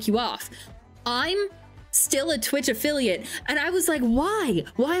like break you off. I'm still a Twitch affiliate, and I was like, why?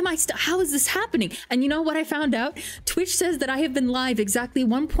 Why am I still? How is this happening? And you know what I found out? Twitch says that I have been live exactly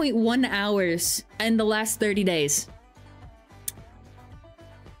 1.1 hours in the last 30 days.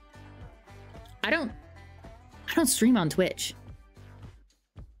 I don't stream on Twitch.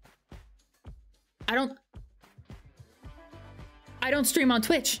 I don't stream on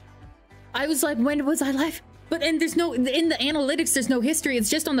Twitch. I was like, when was I live? But and there's no, in the analytics, there's no history. It's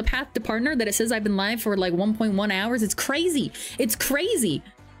just on the path to partner that it says I've been live for like 1.1 hours. It's crazy. It's crazy.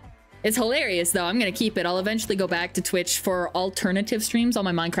 It's hilarious though. I'm gonna keep it. I'll eventually go back to Twitch for alternative streams. All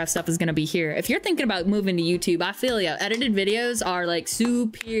my Minecraft stuff is gonna be here. If you're thinking about moving to YouTube, I feel ya. Edited videos are like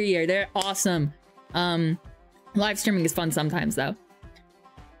superior. They're awesome. Live streaming is fun sometimes though.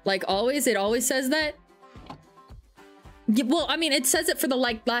 Like always, it always says that. Yeah, well, I mean, it says it for the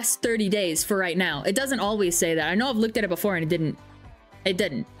like last 30 days for right now. It doesn't always say that. I know I've looked at it before and it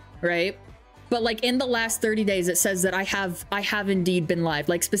didn't, right? But like in the last 30 days, it says that I have indeed been live,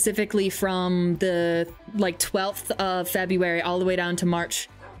 like specifically from the like 12th of February all the way down to March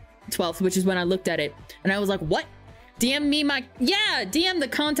 12th, which is when I looked at it. And I was like, what? DM me DM the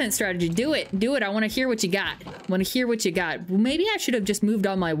content strategy. Do it. I want to hear what you got. Well, maybe I should have just moved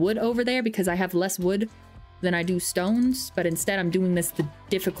all my wood over there because I have less wood than I do stones, but instead I'm doing this the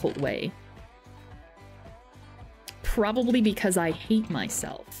difficult way. Probably because I hate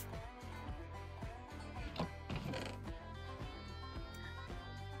myself.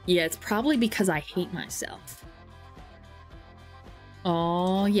 Yeah, it's probably because I hate myself.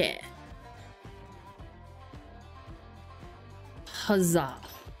 Oh, yeah. Huzzah.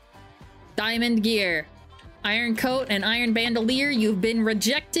 Diamond gear. Iron coat and iron bandolier, you've been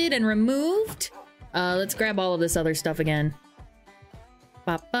rejected and removed. Let's grab all of this other stuff again.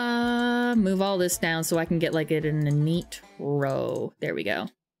 Ba-ba. Move all this down so I can get like it in a neat row. There we go.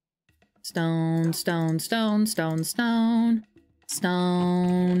 Stone, stone, stone, stone, stone.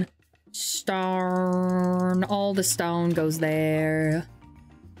 Stone. Stone. All the stone goes there.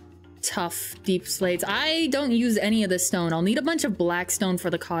 Tough, deep slates. I don't use any of this stone. I'll need a bunch of black stone for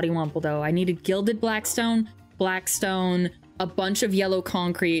the cottywomple though. I needed gilded blackstone, a bunch of yellow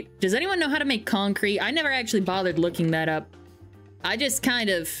concrete. Does anyone know how to make concrete? I never actually bothered looking that up. I just kind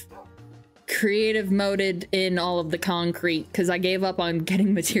of creative moded in all of the concrete because I gave up on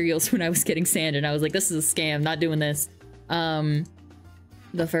getting materials when I was getting sand and I was like, this is a scam, not doing this.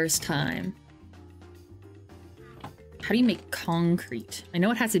 The first time. How do you make concrete? I know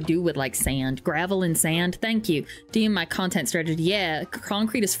it has to do with like sand, gravel and sand. Thank you. DM my content strategy. Yeah,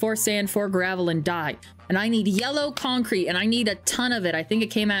 concrete is 4 sand, 4 gravel and dye. And I need yellow concrete and I need a ton of it. I think it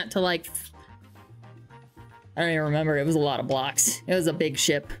came out to like, I don't even remember. It was a lot of blocks. It was a big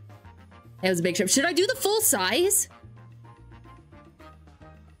ship. It was a big ship. Should I do the full size?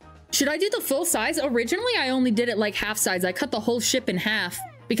 Should I do the full size? Originally, I only did it like half size. I cut the whole ship in half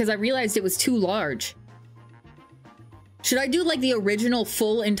because I realized it was too large. Should I do like the original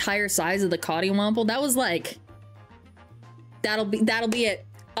full entire size of the cottywomple? That was like, that'll be it.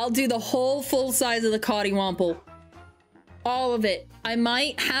 I'll do the whole full size of the cottywomple. All of it. I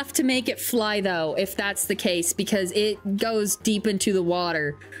might have to make it fly though, if that's the case, because it goes deep into the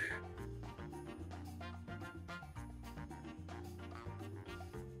water.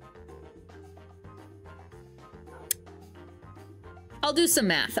 I'll do some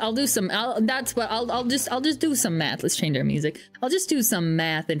math. I'll do some, I'll just do some math. Let's change our music. I'll just do some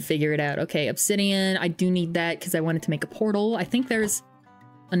math and figure it out. Okay, obsidian. I do need that because I wanted to make a portal. I think there's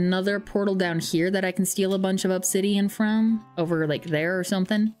another portal down here that I can steal a bunch of obsidian from. Over like there or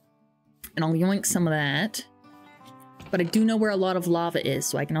something. And I'll yoink some of that. But I do know where a lot of lava is,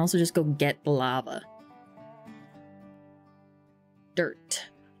 so I can also just go get the lava. Dirt.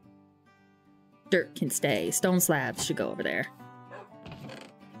 Dirt can stay. Stone slabs should go over there.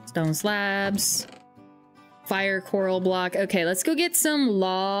 Stone slabs. Fire coral block. Okay, let's go get some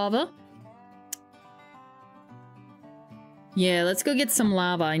lava. Yeah, let's go get some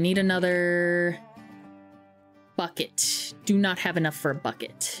lava. I need another bucket. Do not have enough for a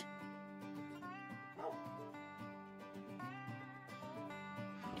bucket.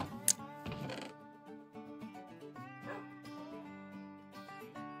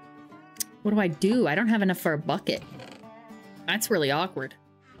 What do? I don't have enough for a bucket. That's really awkward.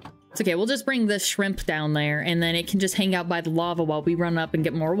 It's okay, we'll just bring the shrimp down there, and then it can just hang out by the lava while we run up and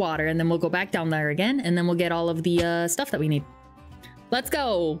get more water, and then we'll go back down there again, and then we'll get all of the stuff that we need. Let's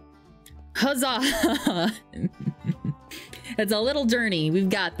go! Huzzah! It's a little journey. We've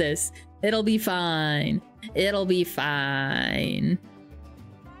got this. It'll be fine. It'll be fine.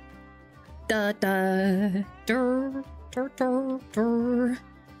 Da da. Dur, dur, dur, dur.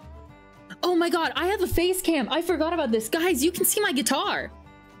 Oh my god, I have a face cam. I forgot about this. Guys, you can see my guitar.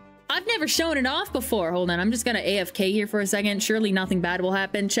 I've never shown it off before. Hold on, I'm just gonna AFK here for a second. Surely nothing bad will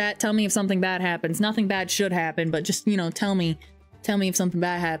happen. Chat, tell me if something bad happens. Nothing bad should happen, but just, you know, tell me if something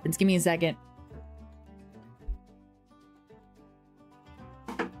bad happens. Give me a second.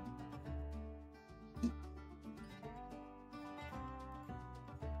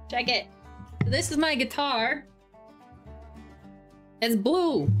 Check it. This is my guitar. It's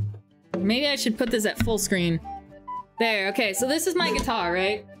blue. Maybe I should put this at full screen. There, okay, so this is my guitar,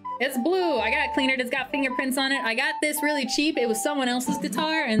 right? It's blue. I got it cleaned. It's got fingerprints on it. I got this really cheap. It was someone else's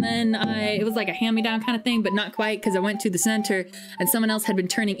guitar, and then it was like a hand-me-down kind of thing, but not quite, because I went to the center, and someone else had been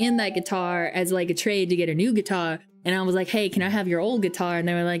turning in that guitar as like a trade to get a new guitar, and I was like, hey, can I have your old guitar? And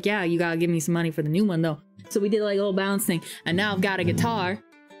they were like, yeah, you gotta give me some money for the new one, though. So we did like a little bounce thing, and now I've got a guitar.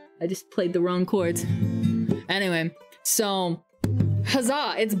 I just played the wrong chords. Anyway, so,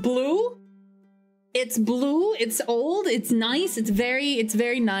 huzzah, it's blue. It's blue, it's old, it's nice, it's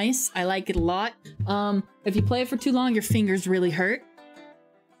very nice. I like it a lot. If you play it for too long, your fingers really hurt.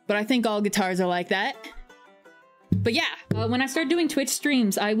 But I think all guitars are like that. But yeah, when I start doing Twitch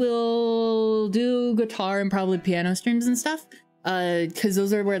streams, I will do guitar and probably piano streams and stuff. Because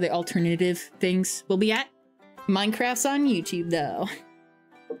those are where the alternative things will be at. Minecraft's on YouTube though.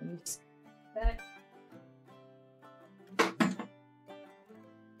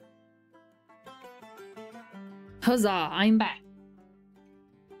 Huzzah, I'm back.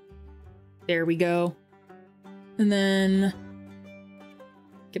 There we go. And then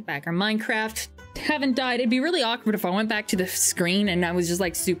get back our Minecraft. Haven't died. It'd be really awkward if I went back to the screen and I was just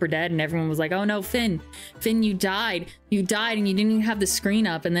like super dead and everyone was like, oh no, Finn, you died and you didn't even have the screen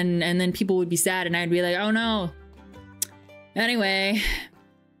up, and then people would be sad and I'd be like, oh no. Anyway.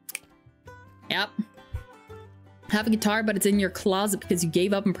 Yep. Have a guitar, but it's in your closet because you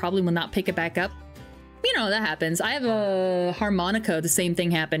gave up and probably will not pick it back up. You know, that happens. I have a harmonica. The same thing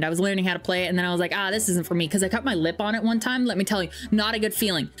happened. I was learning how to play it and then I was like, this isn't for me, because I cut my lip on it one time. Let me tell you, not a good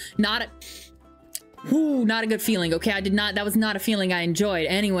feeling. Not a good feeling. Okay, that was not a feeling I enjoyed.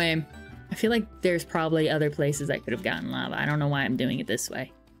 Anyway, I feel like there's probably other places I could have gotten lava. I don't know why I'm doing it this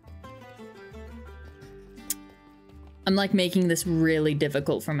way. I'm like making this really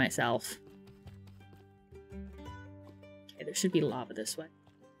difficult for myself. Okay, there should be lava this way.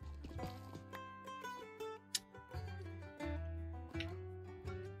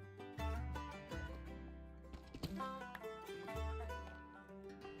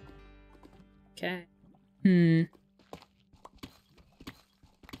 Okay.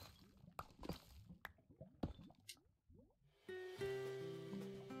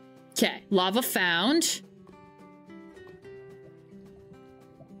 Okay, lava found.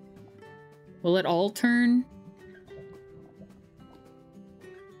 Will it all turn?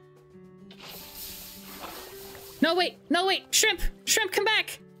 No, wait, shrimp, come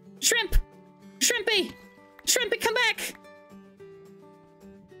back! Shrimpy, come back!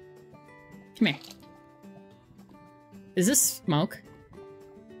 Come here. Is this smoke?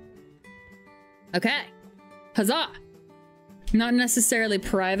 Okay. Huzzah! Not necessarily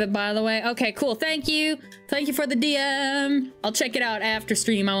private, by the way. Okay, cool. Thank you. Thank you for the DM. I'll check it out after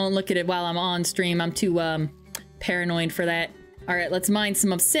stream. I won't look at it while I'm on stream. I'm too paranoid for that. All right, let's mine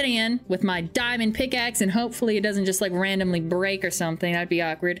some obsidian with my diamond pickaxe, and hopefully it doesn't just like randomly break or something. That'd be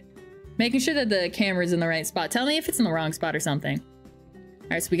awkward. Making sure that the camera's in the right spot. Tell me if it's in the wrong spot or something. All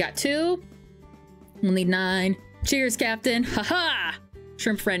right, so we got 2. We'll need 9. Cheers, Captain. Haha!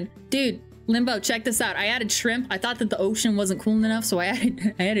 Shrimp friend. Dude, Limbo, check this out. I added shrimp. I thought that the ocean wasn't cool enough, so I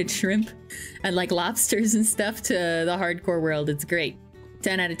added shrimp and like lobsters and stuff to the hardcore world. It's great.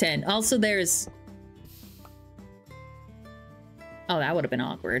 10 out of 10. Also, there's... Oh, that would have been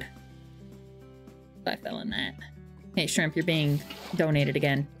awkward if I fell in that. Hey, shrimp, you're being donated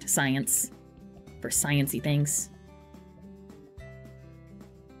again to science for sciencey things.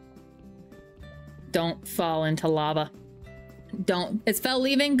 Don't fall into lava. Don't. Is Fel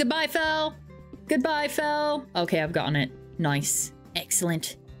leaving? Goodbye, Fel. Goodbye, Fel. Okay, I've gotten it. Nice.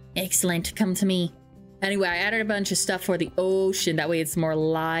 Excellent. Excellent. Come to me. Anyway, I added a bunch of stuff for the ocean. That way it's more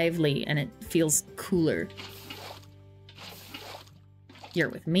lively and it feels cooler. You're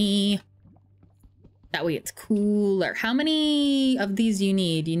with me. That way it's cooler. How many of these do you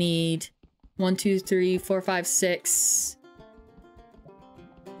need? You need 1, 2, 3, 4, 5, 6...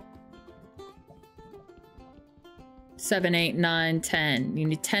 7, 8, 9, 10. You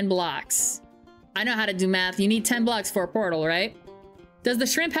need 10 blocks. I know how to do math. You need 10 blocks for a portal, right? Does the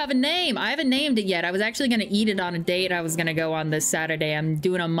shrimp have a name? I haven't named it yet. I was actually going to eat it on a date I was going to go on this Saturday. I'm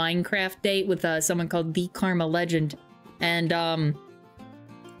doing a Minecraft date with someone called The Karma Legend. And,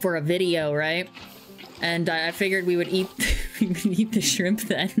 for a video, right? And I figured we would eat, eat the shrimp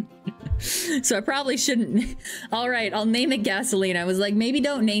then. So I probably shouldn't. All right, I'll name it gasoline. I was like, maybe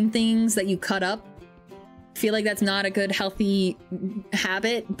don't name things that you cut up. Feel like that's not a good healthy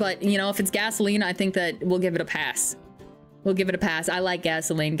habit, but you know, if it's gasoline, I think that we'll give it a pass. We'll give it a pass. I like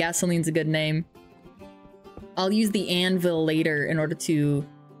gasoline. Gasoline's a good name. I'll use the anvil later in order to...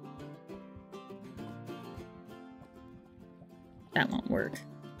 That won't work.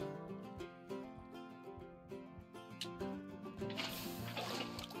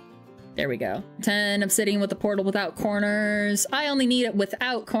 There we go. 10 obsidian with the portal without corners. I only need it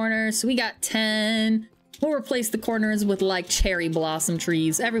without corners, so we got 10. We'll replace the corners with like cherry blossom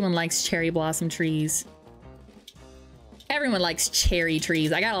trees. Everyone likes cherry blossom trees. Everyone likes cherry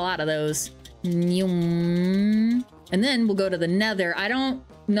trees. I got a lot of those. And then we'll go to the nether. I don't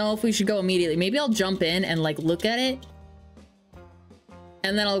know if we should go immediately. Maybe I'll jump in and like look at it.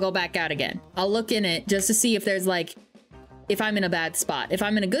 And then I'll go back out again. I'll look in it just to see if there's like, if I'm in a bad spot. If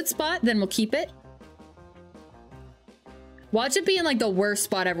I'm in a good spot, then we'll keep it. Watch it be in like the worst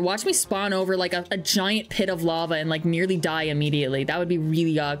spot ever. Watch me spawn over like a giant pit of lava and like nearly die immediately. That would be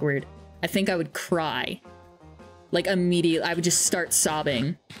really awkward. I think I would cry. Like immediately, I would just start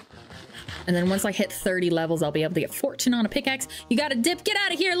sobbing. And then once I hit 30 levels, I'll be able to get fortune on a pickaxe. You gotta dip, get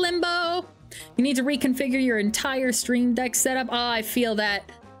out of here, Limbo! You need to reconfigure your entire stream deck setup. Oh, I feel that.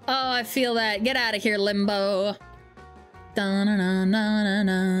 Oh, I feel that. Get out of here, Limbo. I'm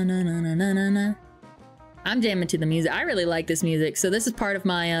jamming to the music. I really like this music. So this is part of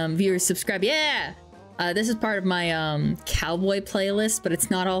my viewers subscribe. Yeah! This is part of my cowboy playlist, but it's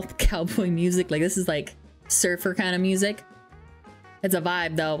not all cowboy music. Like, this is like surfer kind of music. It's a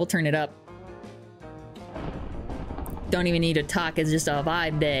vibe though. We'll turn it up. Don't even need to talk. It's just a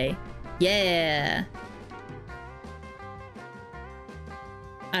vibe day. Yeah!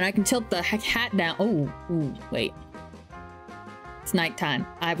 And I can tilt the hat down. Oh, ooh, wait. It's nighttime.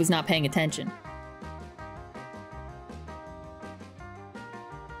 I was not paying attention.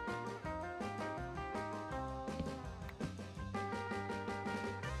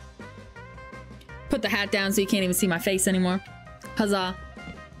 Put the hat down so you can't even see my face anymore. Huzzah.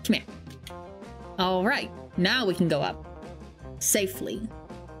 Come here. All right. Now we can go up. Safely.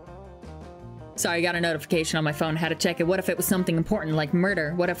 Sorry, I got a notification on my phone. Had to check it. What if it was something important like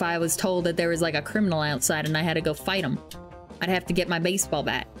murder? What if I was told that there was like a criminal outside and I had to go fight him? I'd have to get my baseball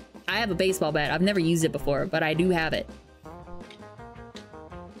bat. I have a baseball bat. I've never used it before, but I do have it.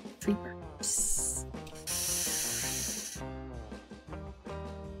 Creepers.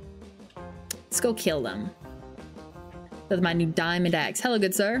 Let's go kill them. With my new diamond axe. Hello,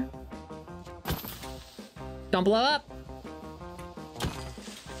 good sir. Don't blow up.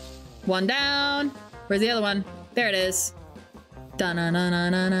 One down. Where's the other one? There it is.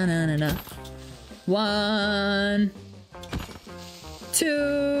 Da-na-na-na-na-na-na-na. 1,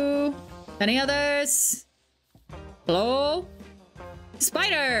 2. Any others? Hello?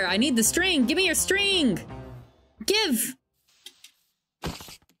 Spider! I need the string. Give me your string. Give.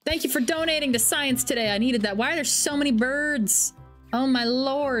 Thank you for donating to science today. I needed that. Why are there so many birds? Oh my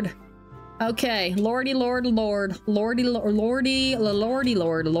lord. Okay, lordy lord lord. Lordy lord lordy lordy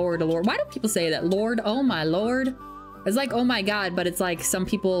lord lord lord. Why do people say that? Lord, oh my lord. It's like oh my god, but it's like some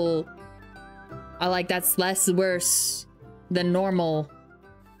people are like that's less worse than normal.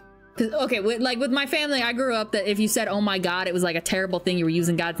 Cause okay, with my family, I grew up that if you said oh my god, it was like a terrible thing. You were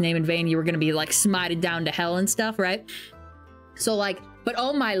using God's name in vain. You were gonna be like smited down to hell and stuff, right? So like, but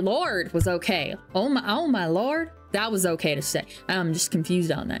oh my lord was okay. Oh my lord. That was okay to say. I'm just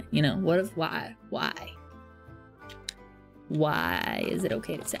confused on that. You know, what if, why? Why is it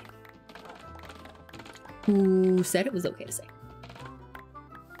okay to say? Who said it was okay to say?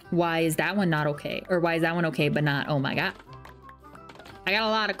 Why is that one not okay? Or why is that one okay, but not, oh my god? I got a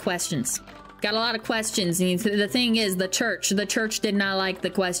lot of questions. Got a lot of questions. I mean, the thing is, the church did not like the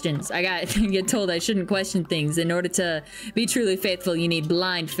questions. I get told I shouldn't question things. In order to be truly faithful, you need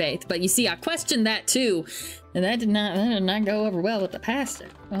blind faith. But you see, I questioned that too. And that did not go over well with the pastor.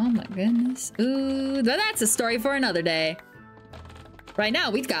 Oh my goodness. Ooh, that's a story for another day. Right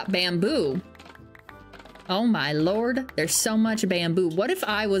now, we've got bamboo. Oh my lord, there's so much bamboo. What if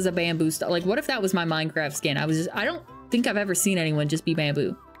I was a bamboo star? Like, what if that was my Minecraft skin? I don't think I've ever seen anyone just be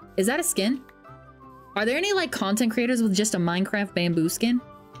bamboo. Is that a skin? Are there any like content creators with just a Minecraft bamboo skin?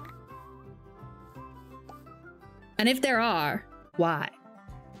 And if there are, why?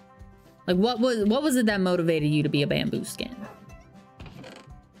 Like what was it that motivated you to be a bamboo skin?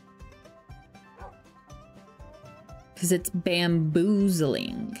 Because it's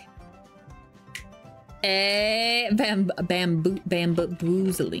bamboozling. Bamboozling.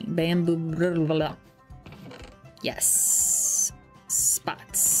 Bamboo. Blah, blah. Yes.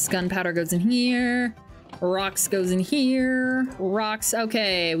 Spots. Gunpowder goes in here. Rocks goes in here. Rocks.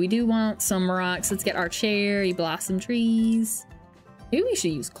 Okay, we do want some rocks. Let's get our cherry blossom trees. Maybe we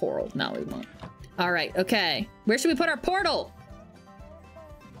should use coral. No, we won't. All right, okay. Where should we put our portal?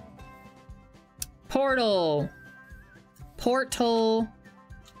 Portal. Portal.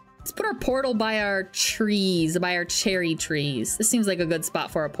 Let's put our portal by our trees, by our cherry trees. This seems like a good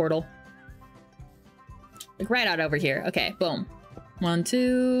spot for a portal. Like right out over here. Okay, boom. 1,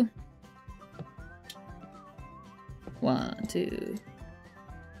 2. 1, 2.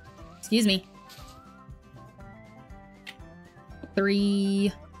 Excuse me.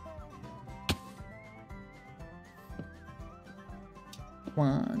 3.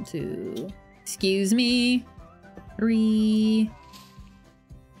 1, 2. Excuse me. 3.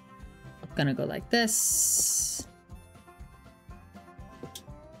 Gonna go like this.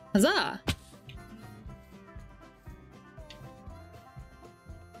 Huzzah!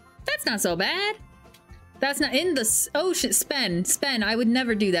 That's not so bad. That's not in the ocean. Spen, I would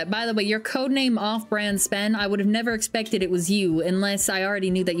never do that. By the way, your codename off-brand Spen, I would have never expected it was you unless I already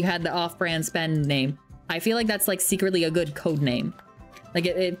knew that you had the off-brand Spen name. I feel like that's like secretly a good code name.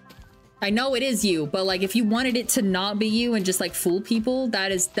 Like I know it is you, but like if you wanted it to not be you and just like fool people,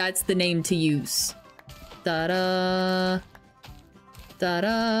 that's the name to use. Da-da.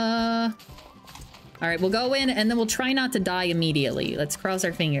 Da-da. All right, we'll go in and then we'll try not to die immediately. Let's cross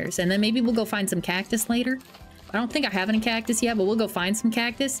our fingers. And then maybe we'll go find some cactus later. I don't think I have any cactus yet, but we'll go find some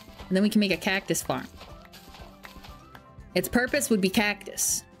cactus and then we can make a cactus farm. Its purpose would be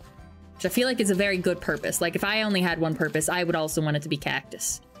cactus, which I feel like is a very good purpose. Like if I only had one purpose, I would also want it to be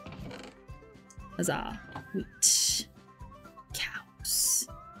cactus. Huzzah. Wheat. Cows.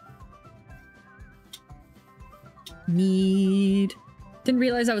 Mead. Didn't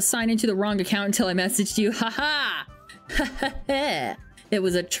realize I was signed into the wrong account until I messaged you. Haha! It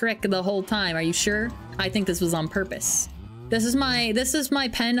was a trick the whole time. Are you sure? I think this was on purpose. This is my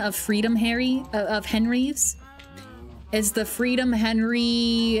pen of Freedom Harry of Henry's. It's the Freedom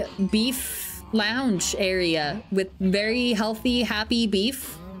Henry beef lounge area with very healthy, happy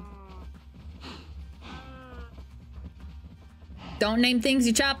beef. Don't name things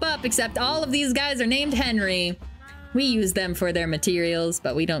you chop up, except all of these guys are named Henry. We use them for their materials,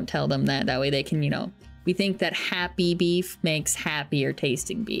 but we don't tell them that. That way they can, you know, we think that happy beef makes happier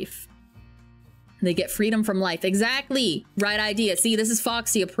tasting beef. They get freedom from life. Exactly. Right idea. See, this is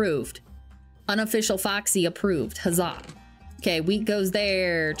Foxy approved. Unofficial Foxy approved. Huzzah. Okay, wheat goes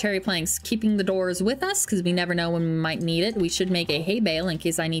there. Cherry planks keeping the doors with us because we never know when we might need it. We should make a hay bale in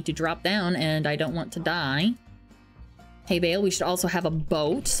case I need to drop down and I don't want to die. Hay bale. We should also have a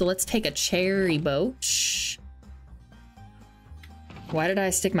boat. So let's take a cherry boat. Why did I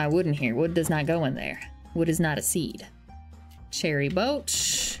stick my wood in here? Wood does not go in there. Wood is not a seed. Cherry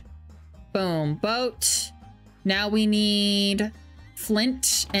boat. Boom, boat. Now we need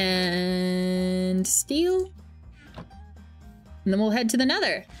flint and steel. And then we'll head to the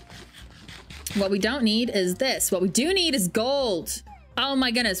nether. What we don't need is this. What we do need is gold. Oh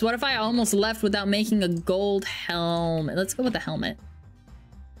my goodness, what if I almost left without making a gold helmet? Let's go with the helmet.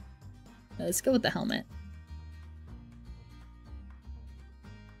 Let's go with the helmet.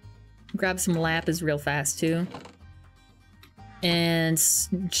 Grab some lapis real fast too. And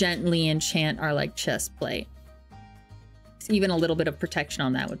gently enchant our like chest plate. Even a little bit of protection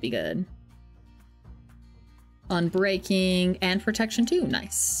on that would be good. Unbreaking and protection too.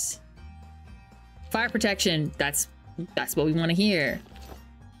 Nice. Fire protection. That's what we want to hear.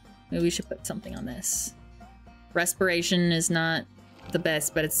 Maybe we should put something on this. Respiration is not the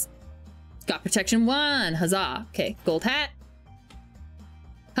best, but it's got protection 1. Huzzah. Okay, gold hat.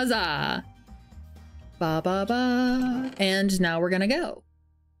 Huzzah. Ba ba ba. And now we're gonna go.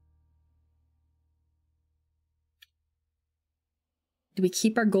 Do we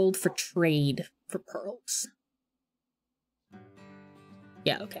keep our gold for trade for pearls?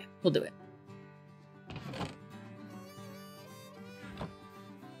 Yeah, okay, we'll do it.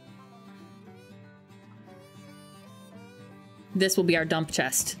 This will be our dump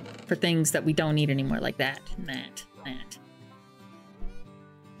chest for things that we don't need anymore, like that, and that, and that.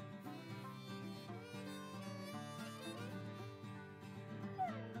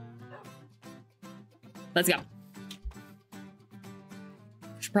 Let's go.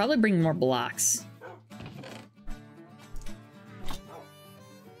 Should probably bring more blocks.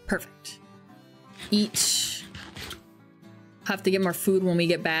 Perfect. Eat. Have to get more food when we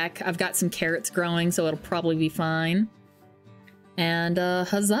get back. I've got some carrots growing, so it'll probably be fine. And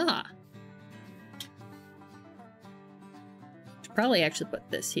huzzah. Should probably actually put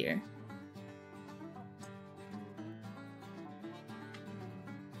this here.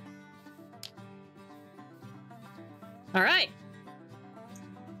 All right.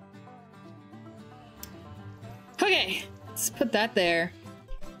 Okay, let's put that there.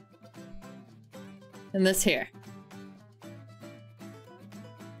 And this here.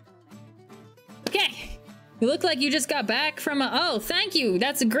 Okay. You look like you just got back from a— oh, thank you.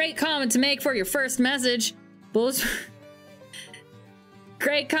 That's a great comment to make for your first message. Bulls.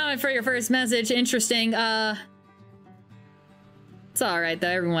 Great comment for your first message. Interesting. It's all right though.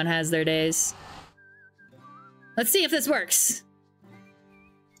 Everyone has their days. Let's see if this works.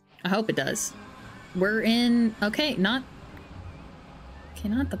 I hope it does. We're in— okay, not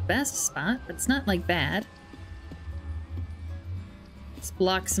the best spot, but it's not like bad. Let's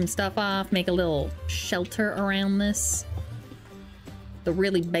block some stuff off, make a little shelter around this. The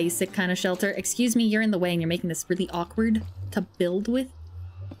really basic kind of shelter. Excuse me, you're in the way and you're making this really awkward to build with.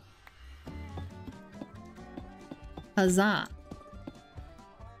 Huzzah.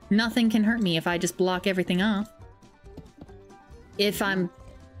 Nothing can hurt me if I just block everything off. If I'm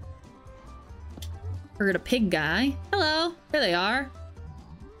heard a pig guy. Hello, there they are.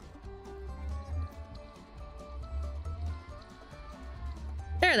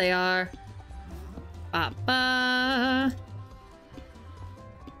 There they are. Ba-ba.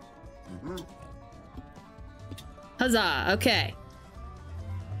 Huzzah, okay.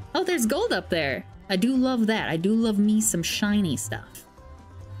 Oh, there's gold up there. I do love that. I do love me some shiny stuff.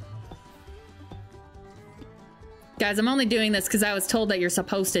 Guys, I'm only doing this because I was told that you're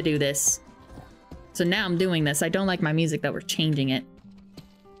supposed to do this. So now I'm doing this. I don't like my music that we're changing it.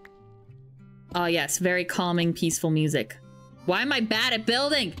 Oh yes, very calming, peaceful music. Why am I bad at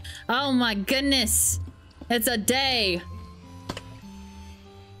building? Oh my goodness. It's a day.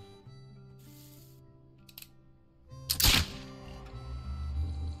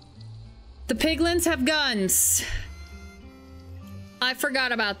 The piglins have guns. I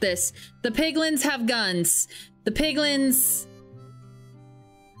forgot about this. The piglins have guns. The piglins...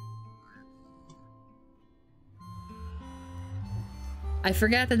 I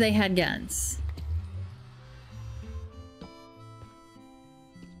forgot that they had guns.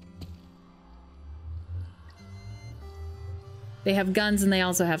 They have guns and they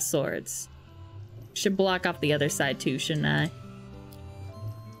also have swords. Should block off the other side too, shouldn't I?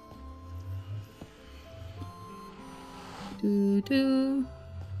 Doo-doo.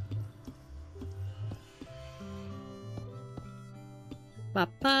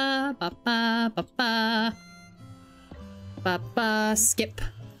 Ba-ba, ba-ba, ba-ba. Ba-ba, skip.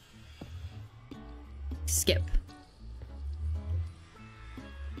 Skip.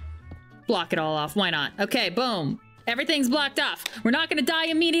 Block it all off, why not? Okay, boom. Everything's blocked off. We're not gonna die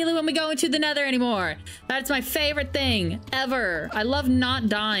immediately when we go into the nether anymore. That's my favorite thing ever. I love not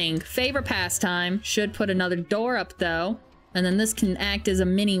dying. Favorite pastime. Should put another door up though. And then this can act as a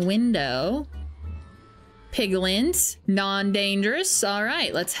mini window. Piglins. Non-dangerous. All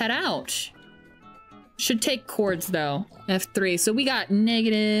right, let's head out. Should take cords though. F3. So we got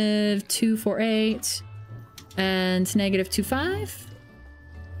 -248 and -25.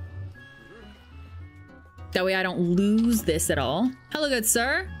 That way I don't lose this at all. Hello, good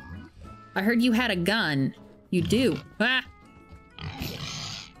sir. I heard you had a gun. You do. Ah.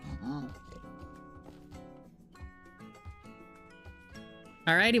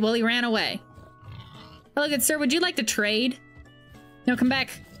 Alrighty, well, he ran away. Hello, good sir. Would you like to trade? No, come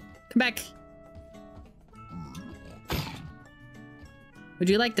back. Come back. Would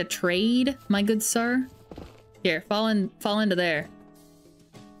you like to trade, my good sir? Here, fall into there.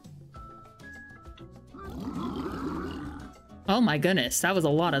 Oh my goodness, that was a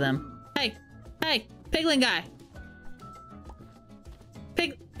lot of them. Hey, hey, piglin guy.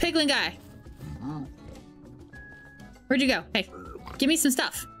 Piglin guy. Where'd you go? Hey, give me some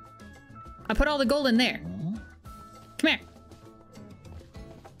stuff. I put all the gold in there. Come here.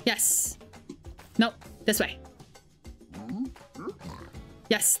 Yes. Nope, this way.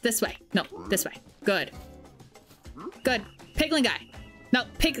 Yes, this way. No, this way. Good. Good. Piglin guy. No,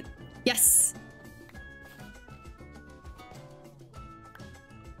 pig. Yes.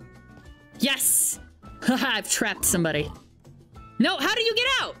 Yes! Haha, I've trapped somebody. No, how do you get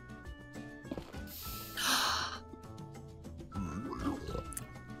out?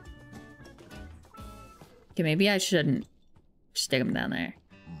 Okay, maybe I shouldn't stick him down there.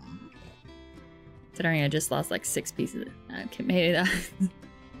 Considering I just lost like 6 pieces. Okay, maybe that.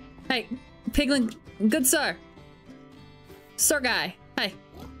 Hey, piglin, good sir. Sir guy. Hey.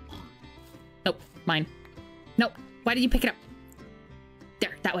 Nope, mine. Nope, why did you pick it up?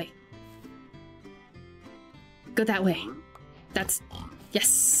 There, that way. Go that way. That's...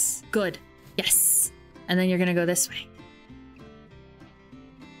 Yes. Good. Yes. And then you're gonna go this way.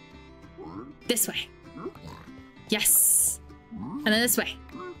 This way. Yes. And then this way.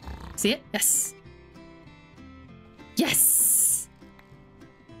 See it? Yes. Yes!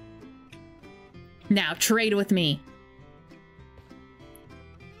 Now, trade with me.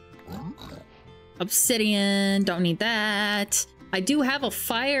 Obsidian. Don't need that. I do have a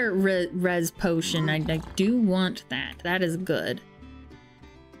fire res potion. I do want that. That is good.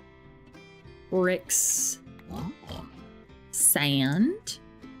 Bricks. Sand.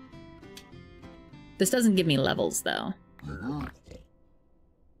 This doesn't give me levels, though.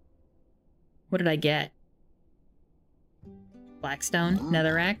 What did I get? Blackstone?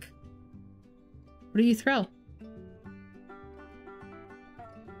 Netherrack? What do you throw?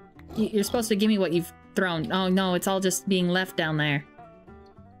 You're supposed to give me what you've thrown. Oh no, it's all just being left down there.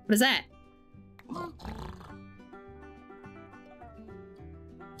 What is that?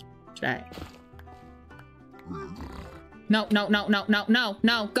 Try. No, no, no, no, no, no,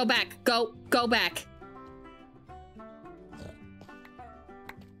 no. Go back. Go back.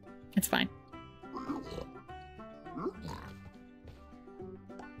 It's fine.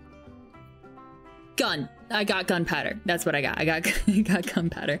 Gun. I got gunpowder. That's what I got. I got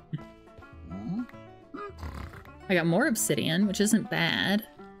gunpowder. I got more obsidian, which isn't bad.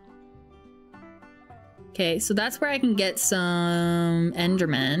 Okay, so that's where I can get some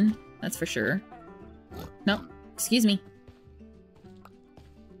endermen. That's for sure. No, excuse me.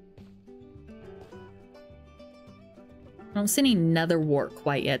 I don't see any nether wart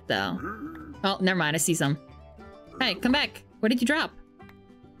quite yet, though. Oh, never mind. I see some. Hey, come back. What did you drop?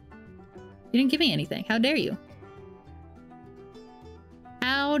 You didn't give me anything. How dare you?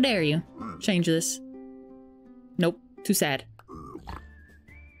 How dare you? Change this. Nope. Too sad.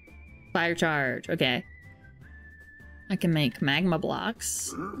 Fire charge. Okay. I can make magma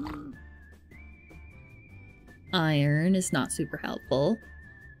blocks. Iron is not super helpful.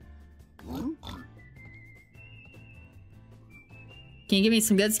 Can you give me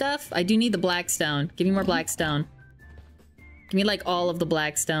some good stuff? I do need the blackstone. Give me more blackstone. Give me like all of the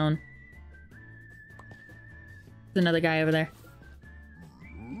blackstone. There's another guy over there.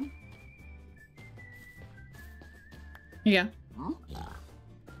 Here you go.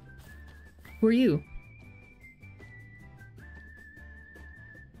 Who are you?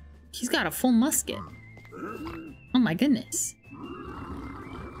 He's got a full musket. Oh my goodness.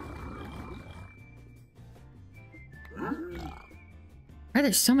 Why are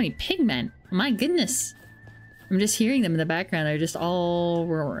there so many pigmen? My goodness. I'm just hearing them in the background. They're just all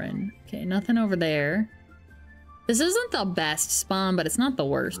roaring. Okay, nothing over there. This isn't the best spawn, but it's not the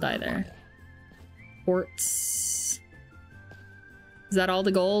worst either. Quartz. Is that all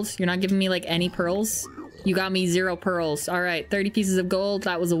the gold? You're not giving me like any pearls? You got me 0 pearls. All right, 30 pieces of gold.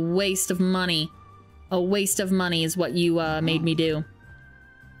 That was a waste of money. A waste of money is what you made me do.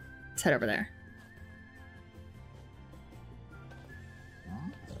 Let's head over there.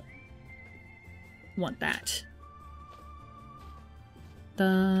 Want that.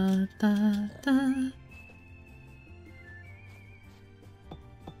 Da, da, da.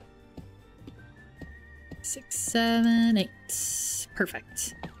 Six, 7, 8.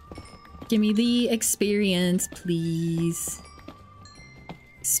 Perfect. Give me the experience, please.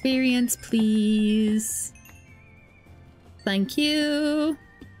 Experience, please. Thank you.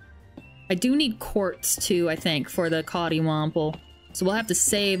 I do need quartz too, I think, for the Cottywomple. So we'll have to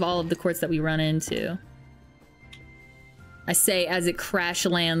save all of the quartz that we run into. I say as it crash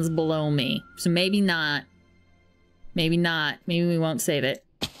lands below me. So maybe not. Maybe not. Maybe we won't save it.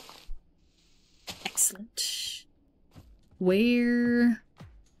 Excellent. Where?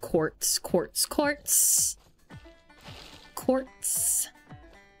 Quartz, quartz, quartz. Quartz.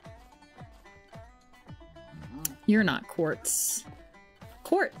 You're not quartz.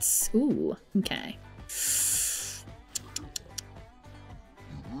 Quartz. Ooh, okay.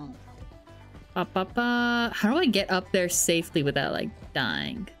 How do I get up there safely without, like,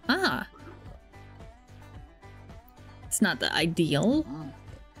 dying? Ah. It's not the ideal.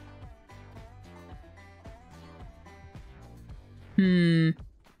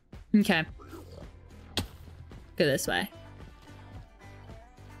 Okay. Go this way.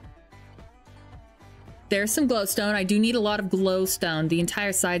 There's some glowstone. I do need a lot of glowstone. The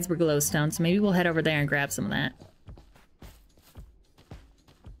entire sides were glowstone, so maybe we'll head over there and grab some of that.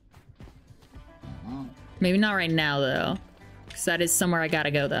 Maybe not right now, though. Because that is somewhere I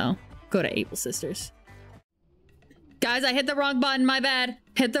gotta go, though. Go to Able Sisters. Guys, I hit the wrong button. My bad.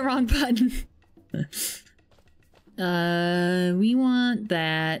 Hit the wrong button. We want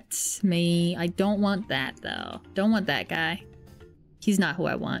that. I don't want that, though. Don't want that guy. He's not who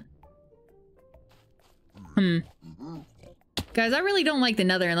I want. Guys, I really don't like the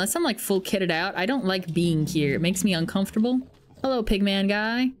Nether unless I'm, like, full kitted out. I don't like being here. It makes me uncomfortable. Hello, pigman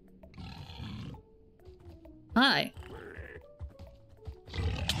guy. Hi.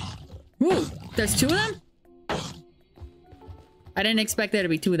 Ooh, there's 2 of them? I didn't expect there to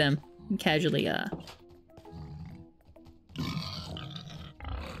be 2 of them. Casually,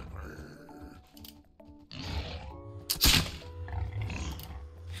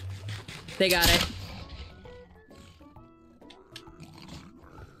 They got it.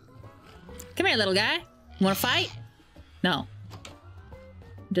 Come here, little guy. Wanna fight? No.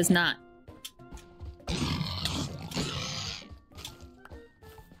 Does not.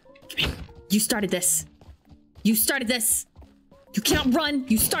 You started this. You started this. You cannot run.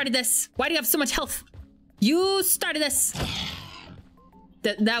 You started this. Why do you have so much health? You started this.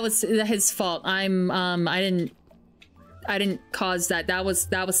 That was his fault. I didn't cause that. That was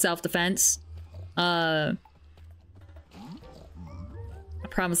self-defense. I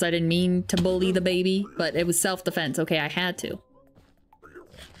promise I didn't mean to bully the baby, but it was self-defense. Okay, I had to.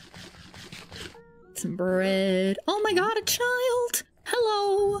 Some bread. Oh my god, a child!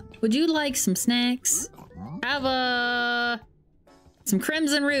 Hello! Would you like some snacks? Have some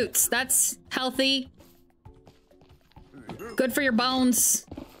crimson roots. That's healthy. Good for your bones.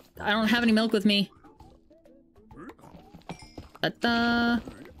 I don't have any milk with me.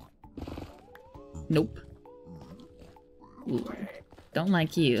 Nope. Ooh. Don't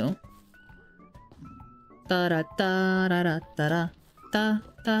like you. Da da da da da da da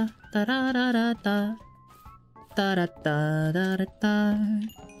da da da da da da da da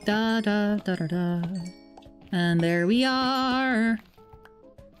da da da da da. And there we are.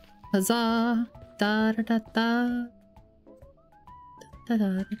 Huzzah! Da da da da. Da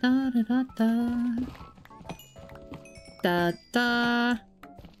da da da da da. Da da.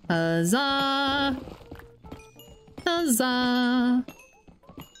 Huzzah! Huzzah!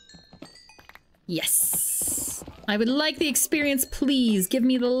 Yes! I would like the experience, please. Give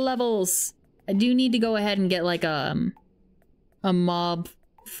me the levels. I do need to go ahead and get like a mob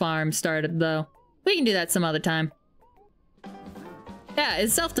farm started though. We can do that some other time. Yeah,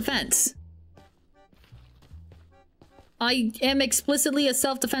 it's self-defense. I am explicitly a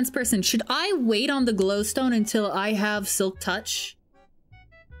self-defense person. Should I wait on the glowstone until I have Silk Touch?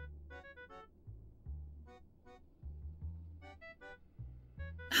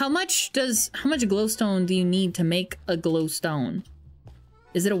 How much glowstone do you need to make a glowstone?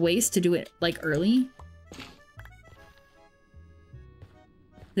 Is it a waste to do it like early?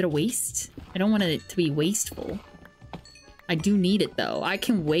 Is it a waste? I don't want it to be wasteful. I do need it though. I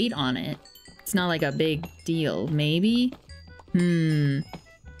can wait on it. It's not like a big deal. Maybe?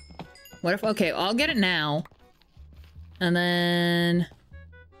 What if... Okay, I'll get it now. And then...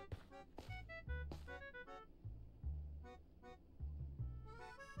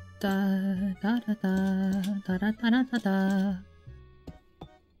 Da da da da da da da da da.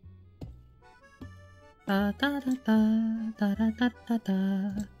 Da da da da da da da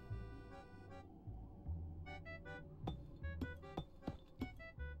da.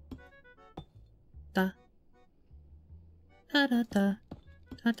 Da da da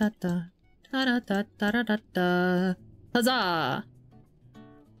da da da da da da da da da. Huzzah!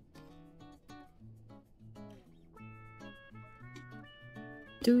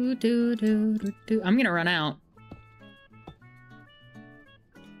 Do do do do do. I'm gonna run out.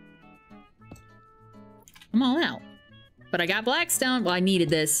 I'm all out. But I got Blackstone. Well, I needed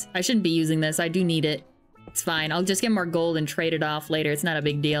this. I shouldn't be using this. I do need it. It's fine. I'll just get more gold and trade it off later. It's not a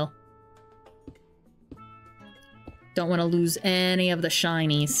big deal. Don't want to lose any of the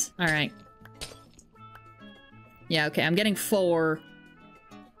shinies. Alright. Yeah, okay. I'm getting 4.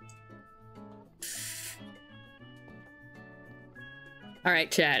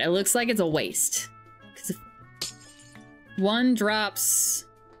 Alright, chat. It looks like it's a waste. Because if one drops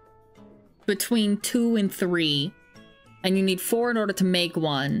between 2 and 3, and you need 4 in order to make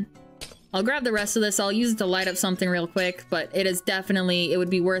one. I'll grab the rest of this. I'll use it to light up something real quick, but it is definitely... It would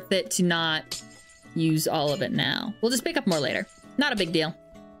be worth it to not use all of it now. We'll just pick up more later. Not a big deal.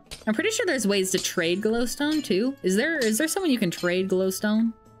 I'm pretty sure there's ways to trade glowstone, too. Is there someone you can trade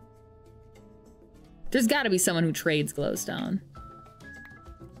glowstone? There's gotta be someone who trades glowstone.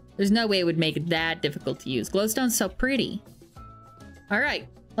 There's no way it would make it that difficult to use. Glowstone's so pretty. Alright,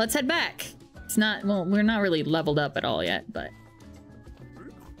 let's head back. It's not, well, we're not really leveled up at all yet, but...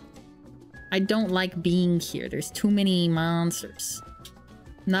 I don't like being here. There's too many monsters.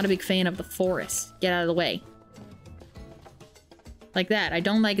 I'm not a big fan of the forest. Get out of the way. Like that. I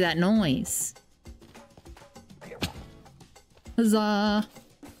don't like that noise. Huzzah!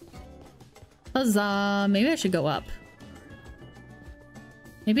 Huzzah! Maybe I should go up.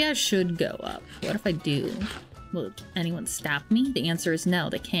 Maybe I should go up. What if I do? Will anyone stop me? The answer is no,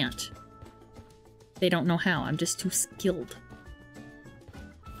 they can't. They don't know how. I'm just too skilled.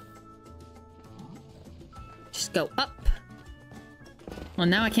 Just go up. Well,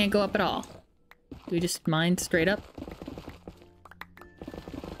 now I can't go up at all. Do we just mine straight up?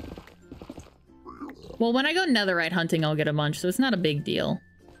 Well, when I go netherite hunting, I'll get a bunch, so it's not a big deal.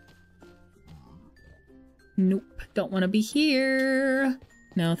 Nope. Don't want to be here.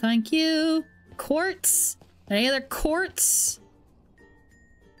 No, thank you. Quartz? Any other quartz?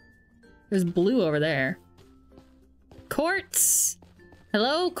 There's blue over there. Quartz?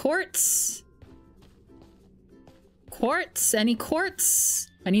 Hello, quartz? Quartz? Any quartz?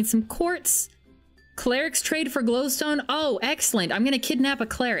 I need some quartz. Clerics trade for glowstone? Oh, excellent. I'm gonna kidnap a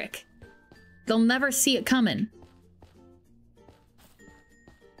cleric. They'll never see it coming.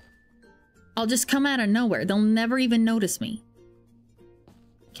 I'll just come out of nowhere. They'll never even notice me.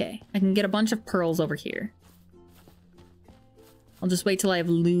 Okay, I can get a bunch of pearls over here. I'll just wait till I have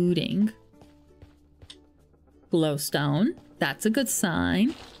looting. Glowstone. That's a good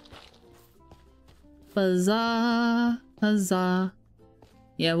sign. Huzzah. Huzzah.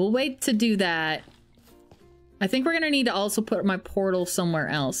 Yeah, we'll wait to do that. I think we're gonna need to also put my portal somewhere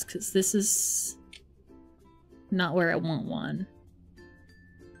else, because this is not where I want one.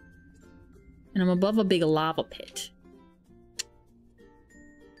 And I'm above a big lava pit.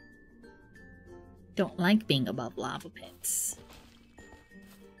 Don't like being above lava pits.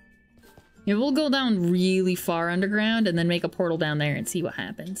 Yeah, we'll go down really far underground and then make a portal down there and see what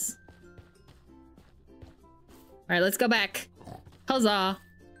happens. Alright, let's go back. Huzzah!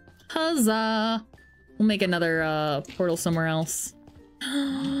 Huzzah! We'll make another portal somewhere else.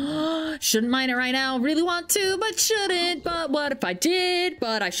 Shouldn't mine it right now. Really want to, but shouldn't. But what if I did?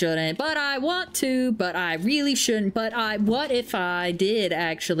 But I shouldn't. But I want to, but I really shouldn't. But what if I did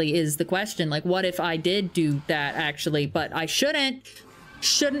actually is the question. Like, what if I did do that actually? But I shouldn't.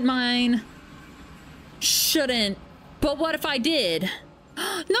 Shouldn't mine. Shouldn't. But what if I did?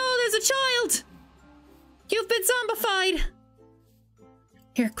 No, there's a child! You've been zombified!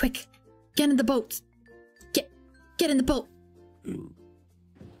 Here, quick. Get in the boat. Get in the boat. What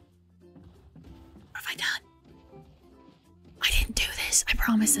have I done? I didn't do this. I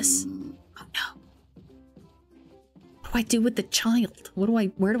promise this. Oh no. What do I do with the child? Where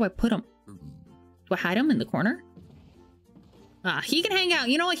do I put him? Do I hide him in the corner? Ah, he can hang out.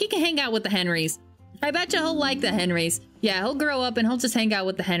 You know what? He can hang out with the Henrys. I bet you he'll like the Henrys. Yeah, he'll grow up and he'll just hang out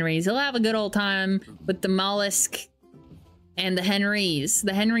with the Henrys. He'll have a good old time with the mollusk and the Henrys.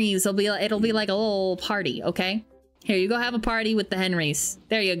 The Henrys will be, it'll be like a little party, okay? Here, you go have a party with the Henrys.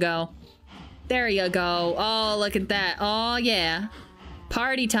 There you go. There you go. Oh, look at that. Oh, yeah.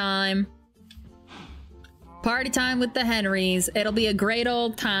 Party time. Party time with the Henrys. It'll be a great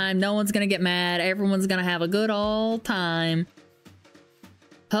old time. No one's gonna get mad. Everyone's gonna have a good old time.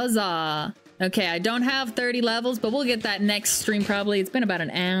 Huzzah. Okay, I don't have 30 levels, but we'll get that next stream probably. It's been about an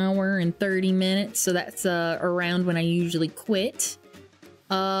hour and 30 minutes, so that's around when I usually quit.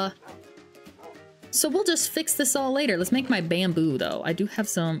 So we'll just fix this all later. Let's make my bamboo, though. I do have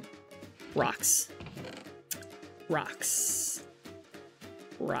some rocks. Rocks.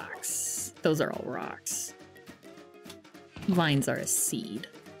 Rocks. Those are all rocks. Vines are a seed.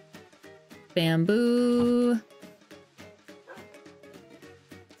 Bamboo.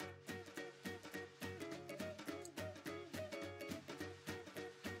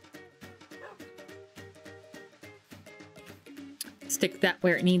 Stick that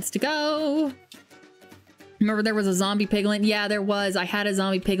where it needs to go. Remember there was a zombie piglin? Yeah, there was. I had a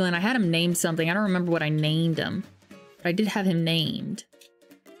zombie piglin. I had him named something. I don't remember what I named him. But I did have him named.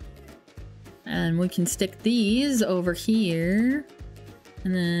 And we can stick these over here.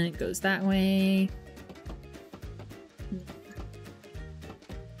 And then it goes that way.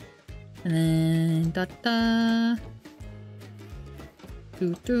 And then da-da.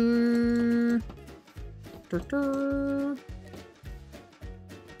 Doo-doo. Doo-doo.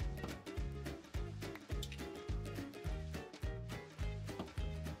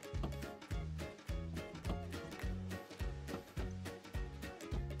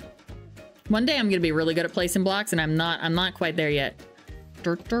 One day I'm gonna be really good at placing blocks, and I'm not quite there yet.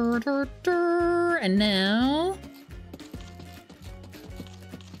 And now,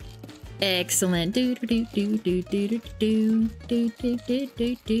 excellent. Do do do do do do do do do do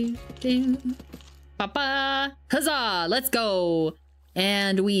do do do. Papa, huzzah! Let's go.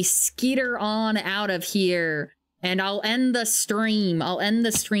 And we skeeter on out of here. And I'll end the stream. I'll end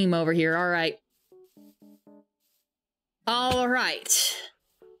the stream over here. All right. All right.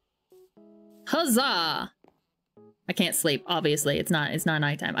 Huzzah! I can't sleep, obviously. It's not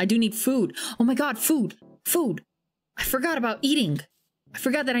nighttime. I do need food. Oh my god, food! Food! I forgot about eating. I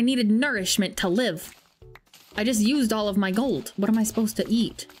forgot that I needed nourishment to live. I just used all of my gold. What am I supposed to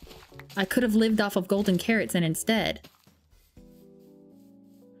eat? I could have lived off of golden carrots and instead.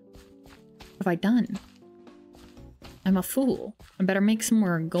 What have I done? I'm a fool. I better make some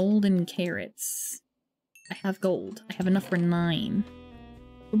more golden carrots. I have gold. I have enough for 9.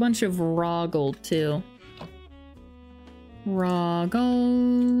 A bunch of raw gold, too. Raw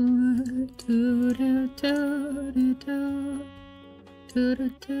gold. Do, do, do, do, do. Do, do,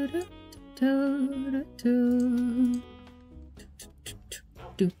 do, do, do, do.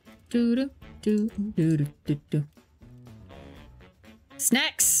 Do, do, do, do, do, do, do, do.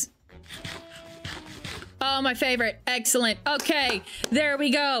 Snacks! Oh, my favorite. Excellent. Okay, there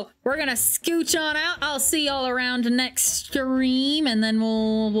we go. We're gonna scooch on out. I'll see y'all around next stream, and then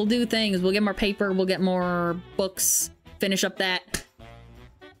we'll do things. We'll get more paper, we'll get more books, finish up that.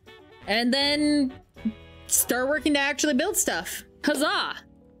 And then start working to actually build stuff. Huzzah!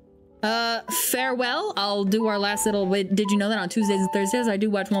 Farewell. I'll do our last little... Did you know that on Tuesdays and Thursdays I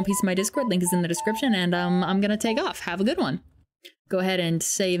do watch One Piece in my Discord? Link is in the description, and I'm gonna take off. Have a good one. Go ahead and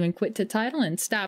save and quit to title and stop.